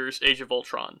Avengers Age of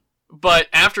Ultron. But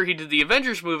after he did the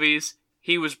Avengers movies,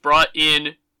 he was brought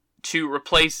in to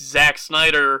replace Zack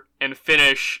Snyder and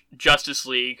finish Justice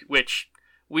League, which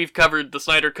we've covered the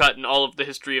Snyder Cut and all of the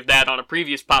history of that on a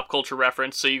previous Pop Culture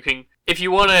Reference, so you can, if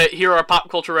you want to hear our Pop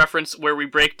Culture Reference where we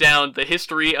break down the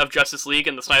history of Justice League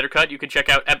and the Snyder Cut, you can check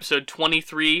out episode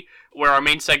 23, where our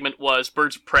main segment was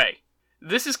Birds of Prey.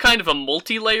 This is kind of a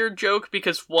multi-layered joke,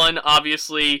 because one,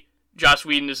 obviously, Joss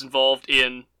Whedon is involved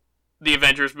in the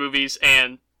Avengers movies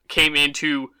and came in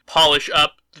to polish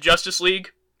up the Justice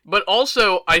League. But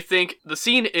also, I think the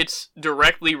scene it's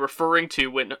directly referring to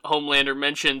when Homelander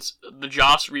mentions the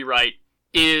Joss rewrite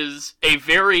is a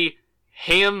very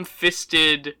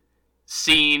ham-fisted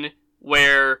scene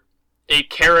where a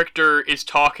character is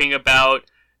talking about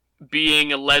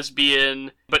being a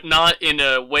lesbian, but not in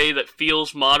a way that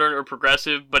feels modern or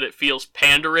progressive, but it feels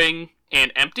pandering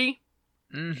and empty.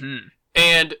 Mm-hmm.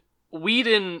 And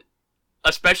Whedon,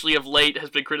 especially of late,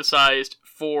 has been criticized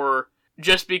for,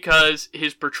 just because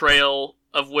his portrayal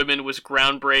of women was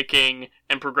groundbreaking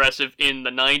and progressive in the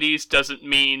 90s doesn't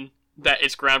mean that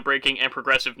it's groundbreaking and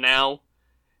progressive now.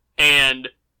 And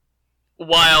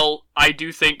while I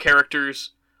do think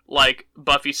characters like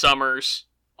Buffy Summers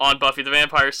on Buffy the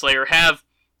Vampire Slayer have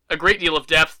a great deal of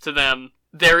depth to them,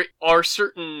 there are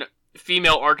certain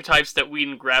female archetypes that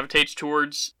Whedon gravitates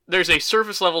towards. There's a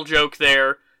surface level joke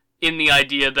there in the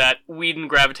idea that Whedon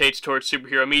gravitates towards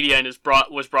superhero media and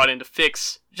was brought in to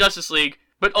fix Justice League,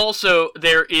 but also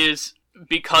there is,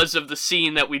 because of the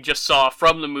scene that we just saw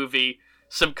from the movie,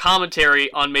 some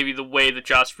commentary on maybe the way that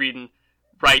Joss Whedon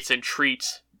writes and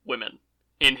treats women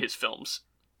in his films.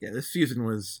 Yeah, this season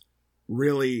was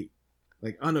really,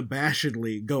 like,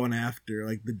 unabashedly going after,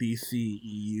 like, the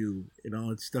DCEU and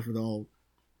all its stuff with all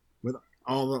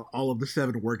of the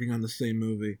seven working on the same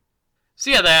movie. So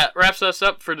yeah, that wraps us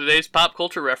up for today's Pop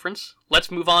Culture Reference.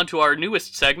 Let's move on to our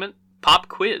newest segment, Pop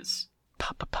Quiz.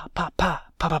 Pop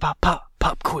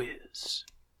quiz.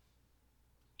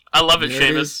 I love it,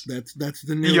 There Seamus. That's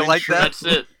the new You like intro. that? That's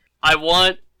it. I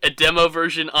want a demo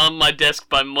version on my desk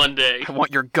by Monday. I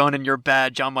want your gun and your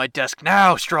badge on my desk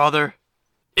now, Strother.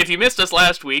 If you missed us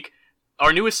last week,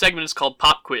 our newest segment is called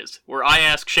Pop Quiz, where I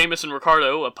ask Seamus and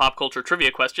Ricardo a pop culture trivia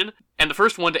question, and the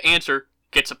first one to answer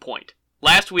gets a point.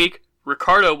 Last week,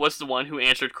 Ricardo was the one who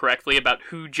answered correctly about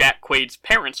who Jack Quaid's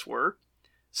parents were,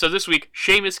 so this week,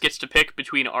 Seamus gets to pick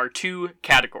between our two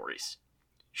categories.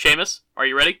 Seamus, are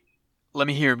you ready? Let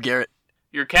me hear him, Garrett.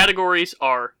 Your categories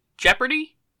are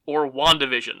Jeopardy or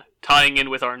WandaVision, tying in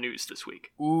with our news this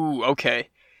week. Ooh, okay.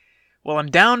 Well,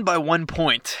 I'm down by 1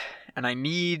 point, and I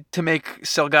need to make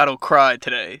Salgado cry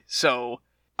today, so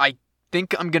I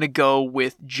think I'm gonna go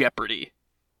with Jeopardy.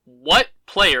 What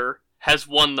player has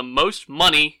won the most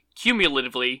money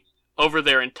cumulatively over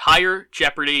their entire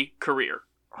Jeopardy career?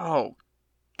 Oh,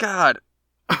 God.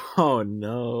 Oh,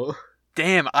 no.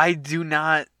 Damn, I do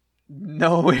not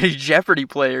know any Jeopardy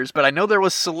players, but I know there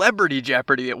was Celebrity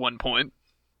Jeopardy at one point.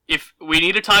 If we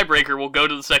need a tiebreaker, we'll go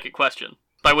to the second question.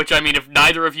 By which I mean if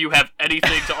neither of you have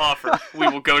anything to offer, we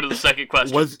will go to the second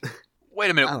question. Wait a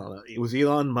I minute. don't know. Was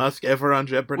Elon Musk ever on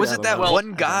Jeopardy? Was I it don't that know.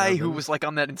 one I guy don't know. who was like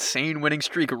on that insane winning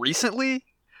streak recently?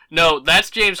 No, that's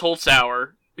James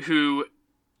Holzhauer, who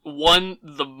won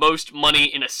the most money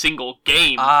in a single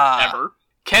game ever.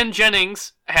 Ken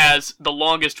Jennings has the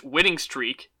longest winning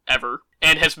streak ever,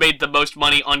 and has made the most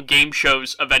money on game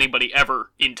shows of anybody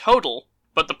ever in total.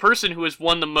 But the person who has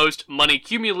won the most money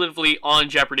cumulatively on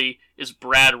Jeopardy is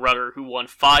Brad Rutter, who won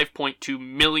 $5.2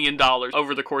 million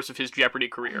over the course of his Jeopardy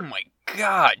Oh career. my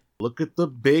God. Look at the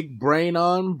big brain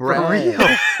on For Brad. real?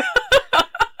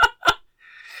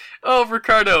 Oh,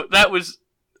 Ricardo, that was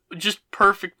just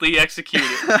perfectly executed.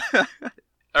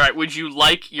 Alright, would you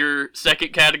like your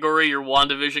second category, your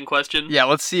WandaVision question? Yeah,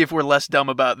 let's see if we're less dumb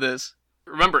about this.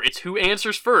 Remember, it's who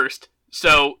answers first,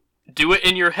 so do it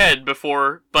in your head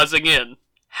before buzzing in.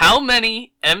 How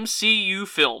many MCU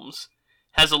films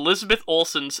has Elizabeth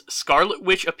Olsen's Scarlet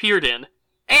Witch appeared in,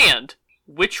 and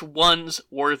which ones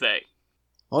were they?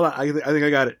 Hold on, I think I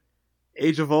got it.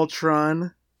 Age of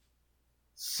Ultron,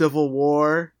 Civil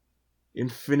War,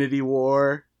 Infinity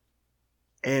War,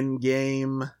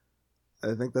 Endgame.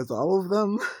 I think that's all of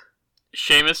them.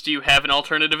 Seamus, do you have an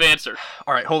alternative answer?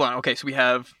 All right, hold on. Okay, so we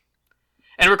have...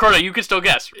 And Ricardo, you can still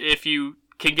guess if you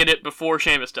can get it before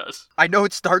Seamus does. I know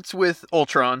it starts with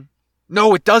Ultron.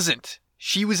 No, it doesn't.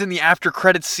 She was in the after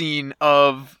credits scene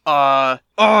of,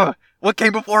 What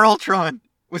came before Ultron?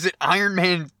 Was it Iron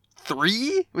Man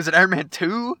 3? Was it Iron Man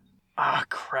 2? Ah,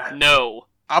 crap. No.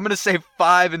 I'm gonna say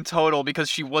 5 in total because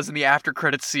she was in the after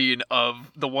credit scene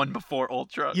of the one before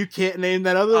Ultron. You can't name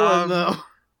that other one, though.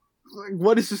 Like,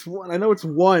 what is this one? I know it's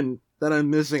one that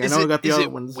I'm missing. I know I got the other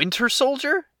ones. Winter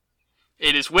Soldier?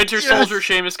 It is Winter Soldier.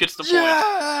 Seamus gets the point.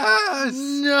 Yes!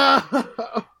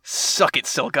 No! Suck it,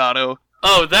 Silgado.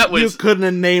 Oh, that was... You couldn't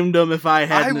have named them if I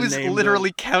hadn't I was named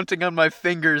literally them. counting on my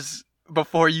fingers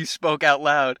before you spoke out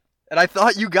loud. And I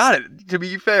thought you got it. To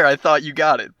be fair, I thought you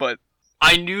got it, but...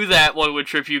 I knew that one would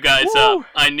trip you guys Woo! up.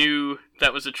 I knew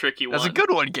that was a tricky one. That's a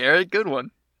good one, Garrett. Good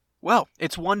one. Well,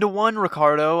 it's 1-1,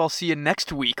 Ricardo. I'll see you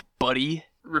next week, buddy.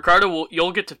 Ricardo,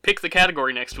 you'll get to pick the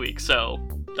category next week, so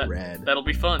Red. that'll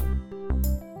be fun.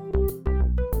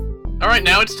 Alright,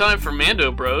 now it's time for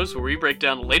Mando Bros, where we break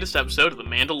down the latest episode of The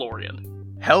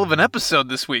Mandalorian. Hell of an episode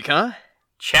this week, huh?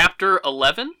 Chapter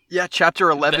 11? Yeah,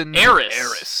 Chapter 11. The Heiress.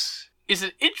 Heiress. Is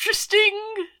an interesting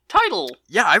title.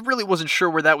 Yeah, I really wasn't sure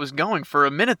where that was going. For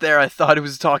a minute there, I thought it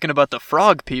was talking about the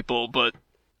frog people, but...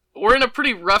 We're in a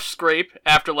pretty rough scrape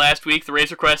after last week. The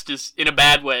Razor Crest is in a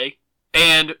bad way.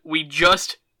 And we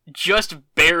just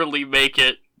barely make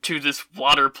it to this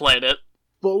water planet.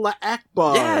 Bulla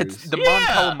Akbar. Yeah, it's the Mon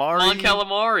Calamari. Mon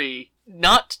Calamari.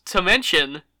 Not to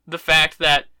mention the fact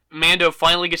that Mando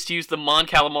finally gets to use the Mon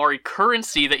Calamari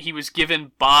currency that he was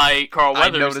given by Carl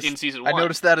Weathers in Season 1. I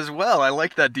noticed that as well. I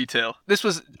like that detail. This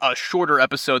was a shorter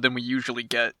episode than we usually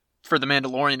get for The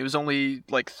Mandalorian. It was only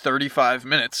like 35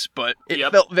 minutes, but it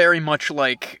felt very much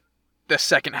like the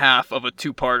second half of a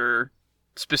two-parter,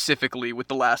 specifically with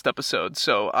the last episode.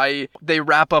 So they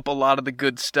wrap up a lot of the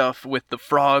good stuff with the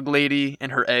frog lady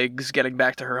and her eggs getting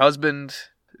back to her husband.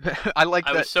 I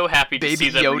was so happy to see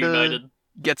them reunited.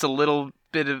 Gets a little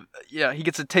bit of, he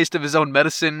gets a taste of his own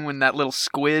medicine when that little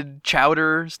squid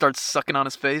Chowder starts sucking on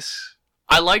his face.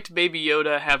 I liked Baby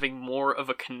Yoda having more of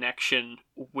a connection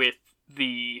with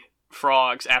the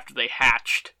frogs after they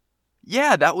hatched.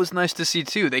 Yeah, that was nice to see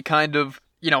too. They kind of,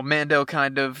 Mando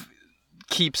kind of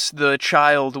keeps the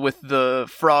child with the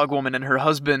frog woman and her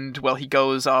husband while he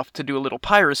goes off to do a little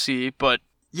piracy, but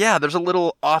yeah, there's a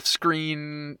little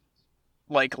off-screen,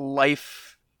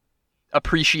 life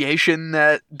appreciation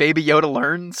that Baby Yoda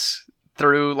learns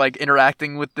through,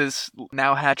 interacting with this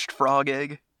now hatched frog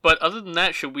egg. But other than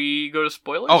that, should we go to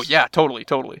spoilers? Oh, yeah, totally.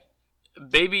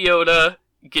 Baby Yoda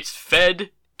gets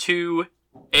fed to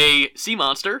a sea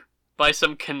monster by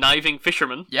some conniving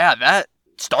fishermen. Yeah, that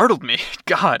startled me.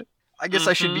 God. I guess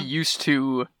I should be used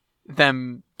to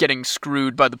them getting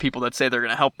screwed by the people that say they're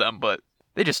going to help them, but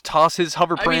they just toss his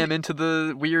hoverpram into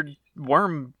the weird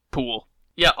worm pool.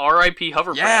 Yeah, R.I.P.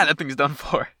 hoverpram. Yeah, that thing's done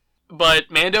for.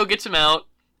 But Mando gets him out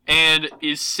and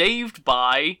is saved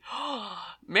by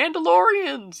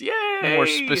Mandalorians. Yay! More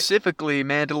specifically,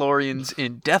 Mandalorians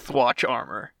in Death Watch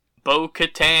armor.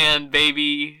 Bo-Katan,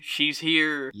 baby. She's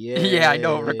here. Yeah, I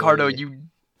know, Ricardo, you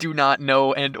do not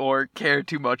know and or care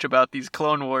too much about these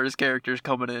Clone Wars characters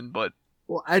coming in, but...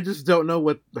 Well, I just don't know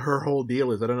what her whole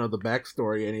deal is. I don't know the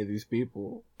backstory of any of these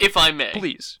people. If I may.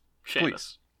 Please.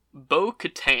 Seamus.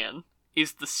 Bo-Katan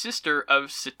is the sister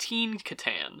of Satine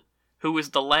Katan, who was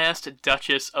the last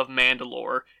Duchess of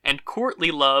Mandalore and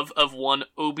courtly love of one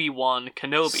Obi-Wan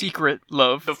Kenobi. Secret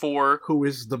love. Before... Who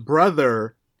is the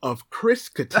brother of Chris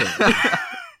Katan.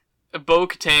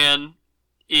 Bo-Katan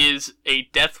is a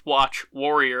Death Watch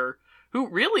warrior who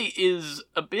really is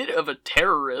a bit of a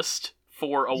terrorist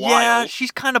for a while. Yeah,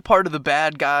 she's kind of part of the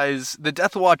bad guys. The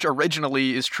Death Watch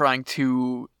originally is trying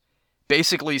to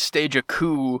basically stage a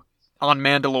coup on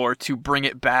Mandalore to bring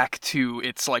it back to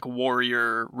its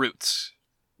warrior roots.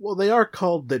 Well, they are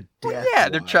called the Death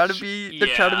Watch. They're trying to be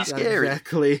scary.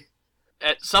 Exactly.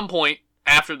 At some point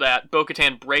after that,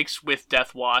 Bo-Katan breaks with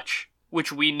Death Watch,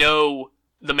 which we know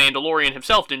the Mandalorian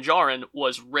himself, Din Djarin,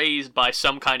 was raised by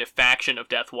some kind of faction of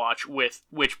Death Watch with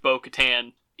which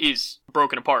Bo-Katan is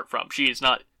broken apart from. She is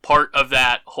not part of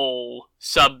that whole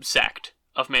subsect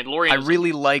of Mandalorianism. I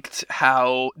really liked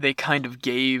how they kind of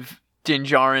gave Din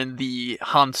Djarin the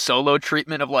Han Solo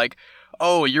treatment of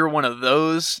oh, you're one of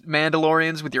those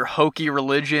Mandalorians with your hokey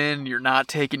religion, you're not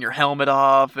taking your helmet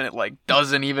off, and it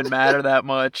doesn't even matter that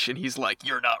much, and he's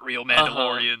you're not real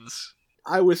Mandalorians.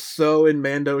 I was so in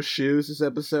Mando's shoes this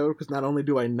episode, because not only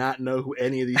do I not know who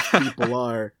any of these people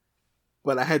are,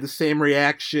 but I had the same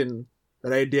reaction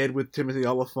that I did with Timothy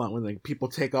Oliphant when people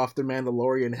take off their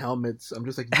Mandalorian helmets. I'm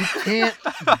just you can't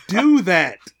do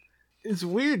that! It's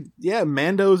weird. Yeah,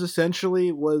 Mando's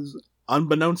essentially was,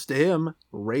 unbeknownst to him,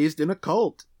 raised in a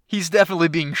cult. He's definitely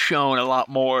being shown a lot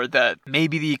more that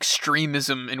maybe the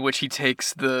extremism in which he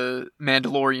takes the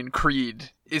Mandalorian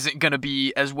creed isn't going to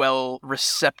be as well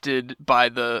recepted by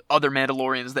the other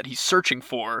Mandalorians that he's searching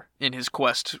for in his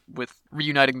quest with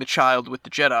reuniting the child with the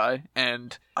Jedi.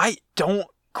 And I don't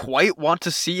quite want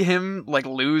to see him like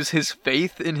lose his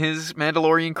faith in his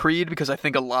Mandalorian creed, because I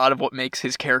think a lot of what makes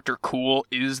his character cool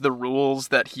is the rules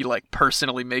that he like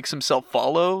personally makes himself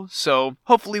follow. So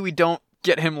hopefully we don't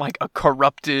get him like a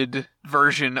corrupted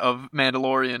version of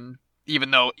Mandalorian,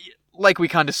 even though like we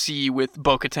kind of see with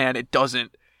Bo-Katan, it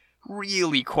doesn't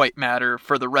really quite matter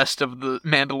for the rest of the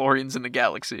Mandalorians in the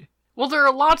galaxy. Well, there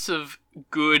are lots of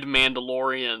good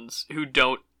Mandalorians who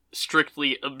don't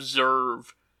strictly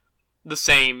observe the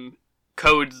same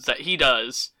codes that he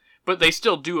does, but they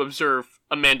still do observe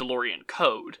a Mandalorian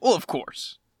code. Well, of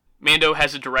course. Mando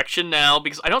has a direction now,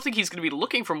 because I don't think he's going to be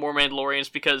looking for more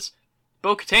Mandalorians, because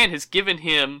Bo-Katan has given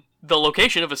him the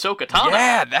location of Ahsoka Tano.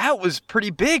 Yeah, that was pretty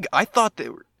big. I thought they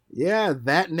were... Yeah,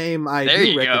 that name I There do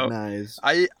you go. recognize.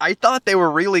 I thought they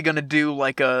were really going to do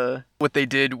like what they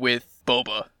did with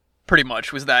Boba, pretty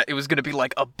much, was that it was going to be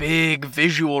like a big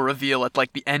visual reveal at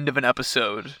like the end of an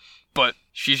episode. But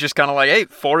she's just kind of like, hey,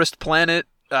 Forest Planet,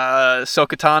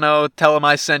 Ahsoka Tano, tell him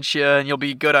I sent you and you'll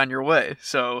be good on your way.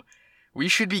 So we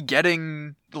should be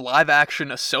getting live-action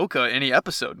Ahsoka any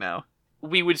episode now.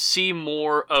 We would see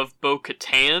more of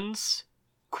Bo-Katan's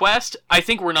quest. I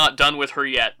think we're not done with her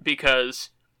yet, because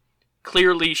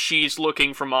clearly she's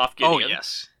looking for Moff Gideon. Oh,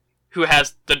 yes. Who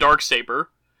has the Darksaber,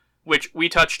 which we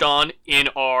touched on in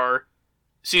our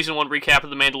Season 1 recap of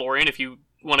The Mandalorian, if you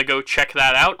want to go check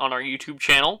that out on our YouTube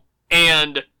channel.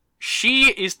 And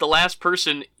she is the last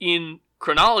person in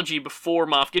chronology before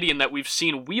Moff Gideon that we've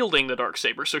seen wielding the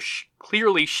Darksaber, so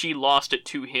clearly she lost it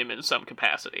to him in some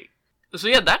capacity. So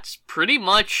yeah, that's pretty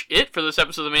much it for this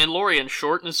episode of The Mandalorian,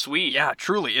 short and sweet. Yeah,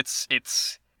 truly, it's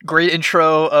great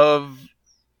intro of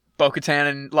Bo-Katan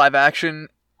in live action,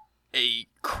 a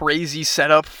crazy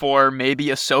setup for maybe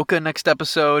Ahsoka next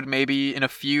episode, maybe in a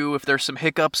few if there's some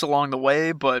hiccups along the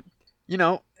way, but, you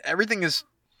know, everything is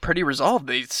pretty resolved.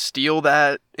 They steal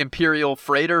that Imperial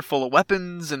freighter full of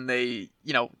weapons, and they,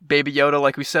 you know, Baby Yoda,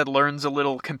 like we said, learns a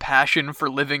little compassion for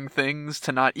living things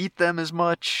to not eat them as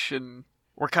much, and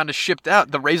we're kind of shipped out.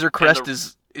 The Razor Crest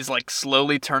is like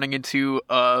slowly turning into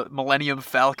a Millennium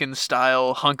Falcon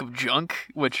style hunk of junk,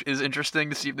 which is interesting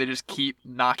to see if they just keep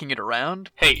knocking it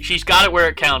around. Hey, she's got it where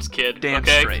it counts, kid. Damn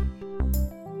okay? straight.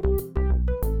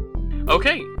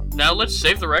 Okay, now let's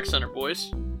save the rec center,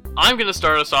 boys. I'm going to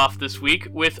start us off this week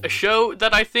with a show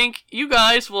that I think you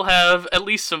guys will have at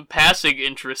least some passing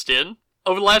interest in.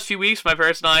 Over the last few weeks, my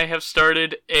parents and I have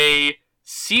started a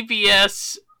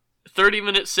CBS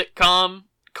 30-minute sitcom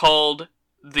called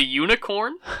The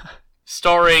Unicorn,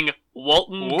 starring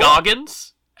Walton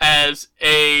Goggins as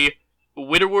a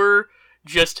widower.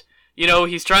 Just, you know,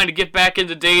 he's trying to get back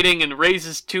into dating and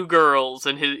raises two girls,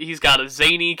 and he's got a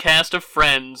zany cast of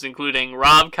friends, including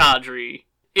Rob Kadri.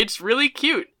 It's really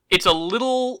cute. It's a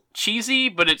little cheesy,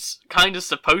 but it's kind of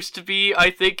supposed to be,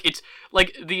 I think. It's,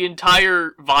 like, the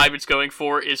entire vibe it's going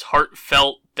for is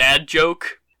heartfelt dad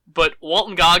joke. But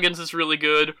Walton Goggins is really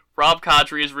good, Rob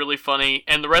Kadri is really funny,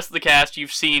 and the rest of the cast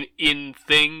you've seen in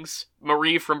things.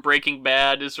 Marie from Breaking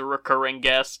Bad is a recurring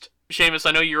guest. Seamus,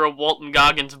 I know you're a Walton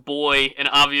Goggins boy, and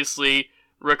obviously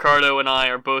Ricardo and I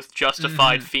are both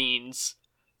justified fiends.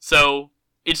 So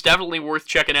it's definitely worth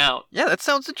checking out. Yeah, that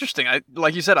sounds interesting.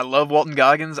 Like you said, I love Walton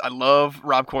Goggins. I love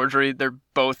Rob Corddry. They're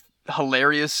both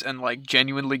hilarious and like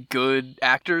genuinely good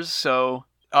actors. So,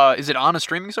 is it on a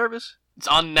streaming service? It's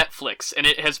on Netflix, and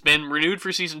it has been renewed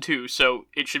for season 2, so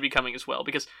it should be coming as well.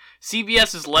 Because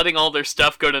CBS is letting all their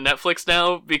stuff go to Netflix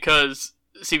now, because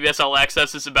CBS All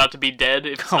Access is about to be dead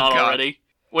if it's not already.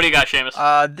 What do you got,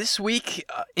 Seamus? This week,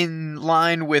 in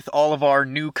line with all of our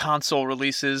new console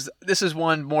releases, this is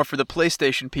one more for the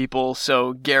PlayStation people.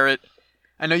 So, Garrett,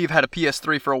 I know you've had a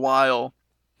PS3 for a while,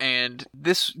 and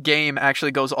this game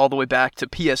actually goes all the way back to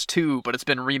PS2, but it's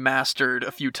been remastered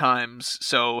a few times,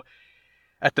 so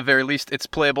at the very least, it's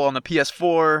playable on the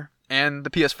PS4 and the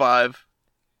PS5.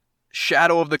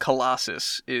 Shadow of the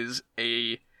Colossus is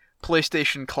a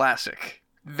PlayStation classic.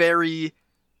 Very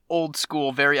old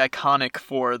school, very iconic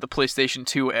for the PlayStation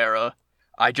 2 era.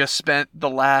 I just spent the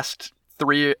last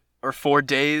 3 or 4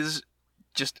 days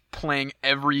just playing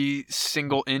every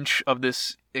single inch of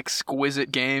this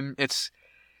exquisite game. It's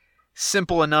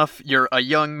simple enough. You're a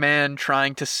young man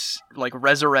trying to like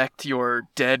resurrect your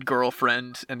dead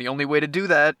girlfriend, and the only way to do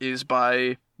that is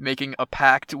by making a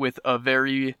pact with a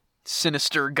very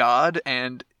sinister god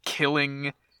and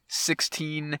killing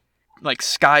 16 like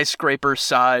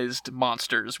skyscraper-sized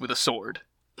monsters with a sword.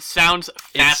 Sounds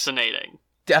fascinating.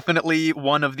 It's definitely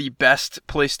one of the best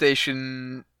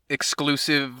PlayStation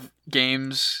exclusive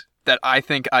games that I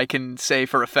think I can say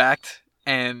for a fact,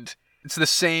 and it's the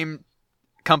same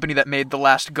company that made The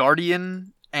Last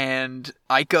Guardian, and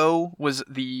Ico was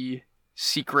the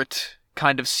secret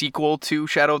kind of sequel to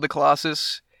Shadow of the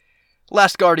Colossus.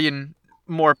 Last Guardian,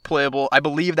 more playable. I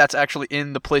believe that's actually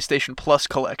in the PlayStation Plus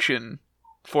collection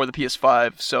for the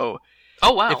PS5, so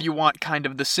Oh, wow. if you want kind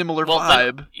of the similar Well,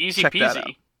 vibe, easy check that peasy.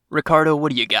 out. Ricardo,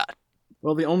 what do you got?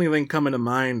 Well, the only thing coming to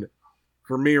mind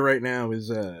for me right now is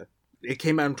it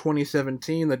came out in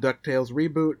 2017, the DuckTales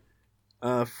reboot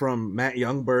from Matt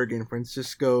Youngberg and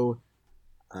Francisco.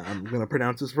 I'm gonna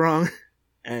pronounce this wrong.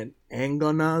 And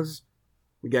Angonaz.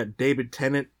 We got David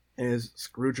Tennant as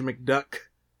Scrooge McDuck,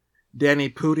 Danny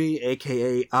Pudi,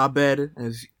 aka Abed,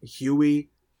 as Huey,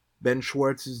 Ben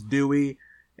Schwartz as Dewey,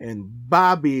 and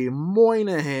Bobby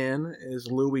Moynihan as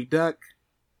Louie Duck.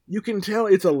 You can tell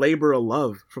it's a labor of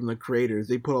love from the creators.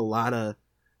 They put a lot of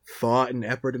thought and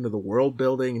effort into the world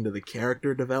building, into the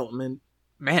character development.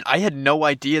 Man, I had no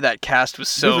idea that cast was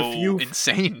so There's a few-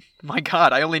 insane. My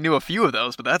God, I only knew a few of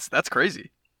those, but that's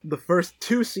crazy. The first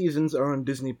 2 seasons are on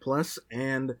Disney Plus,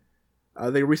 and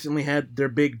they recently had their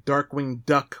big Darkwing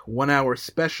Duck 1-hour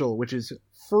special, which is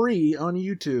free on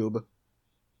YouTube.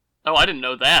 Oh, I didn't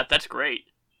know that. That's great.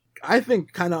 I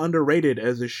think kind of underrated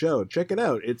as a show. Check it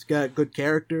out. It's got good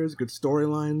characters, good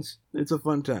storylines. It's a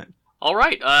fun time. All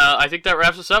right, I think that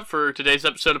wraps us up for today's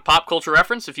episode of Pop Culture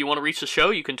Reference. If you want to reach the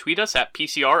show, you can tweet us at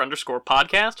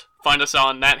 @PCR_podcast. Find us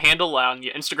on that handle on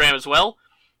Instagram as well.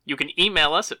 You can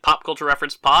email us at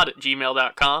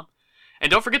popculturereferencepod@gmail.com. And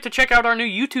don't forget to check out our new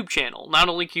YouTube channel. Not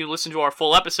only can you listen to our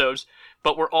full episodes,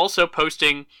 but we're also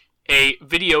posting a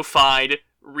video-fied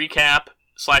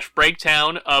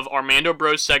recap/breakdown of Armando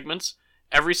Bros segments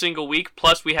every single week.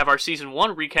 Plus, we have our Season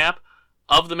 1 recap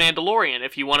of The Mandalorian,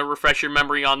 if you want to refresh your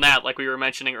memory on that, like we were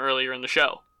mentioning earlier in the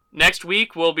show. Next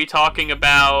week, we'll be talking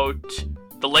about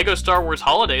the LEGO Star Wars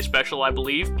Holiday Special, I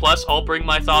believe, plus I'll bring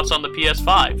my thoughts on the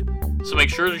PS5. So make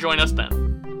sure to join us then.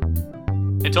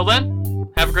 Until then,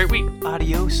 have a great week.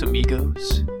 Adios,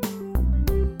 amigos.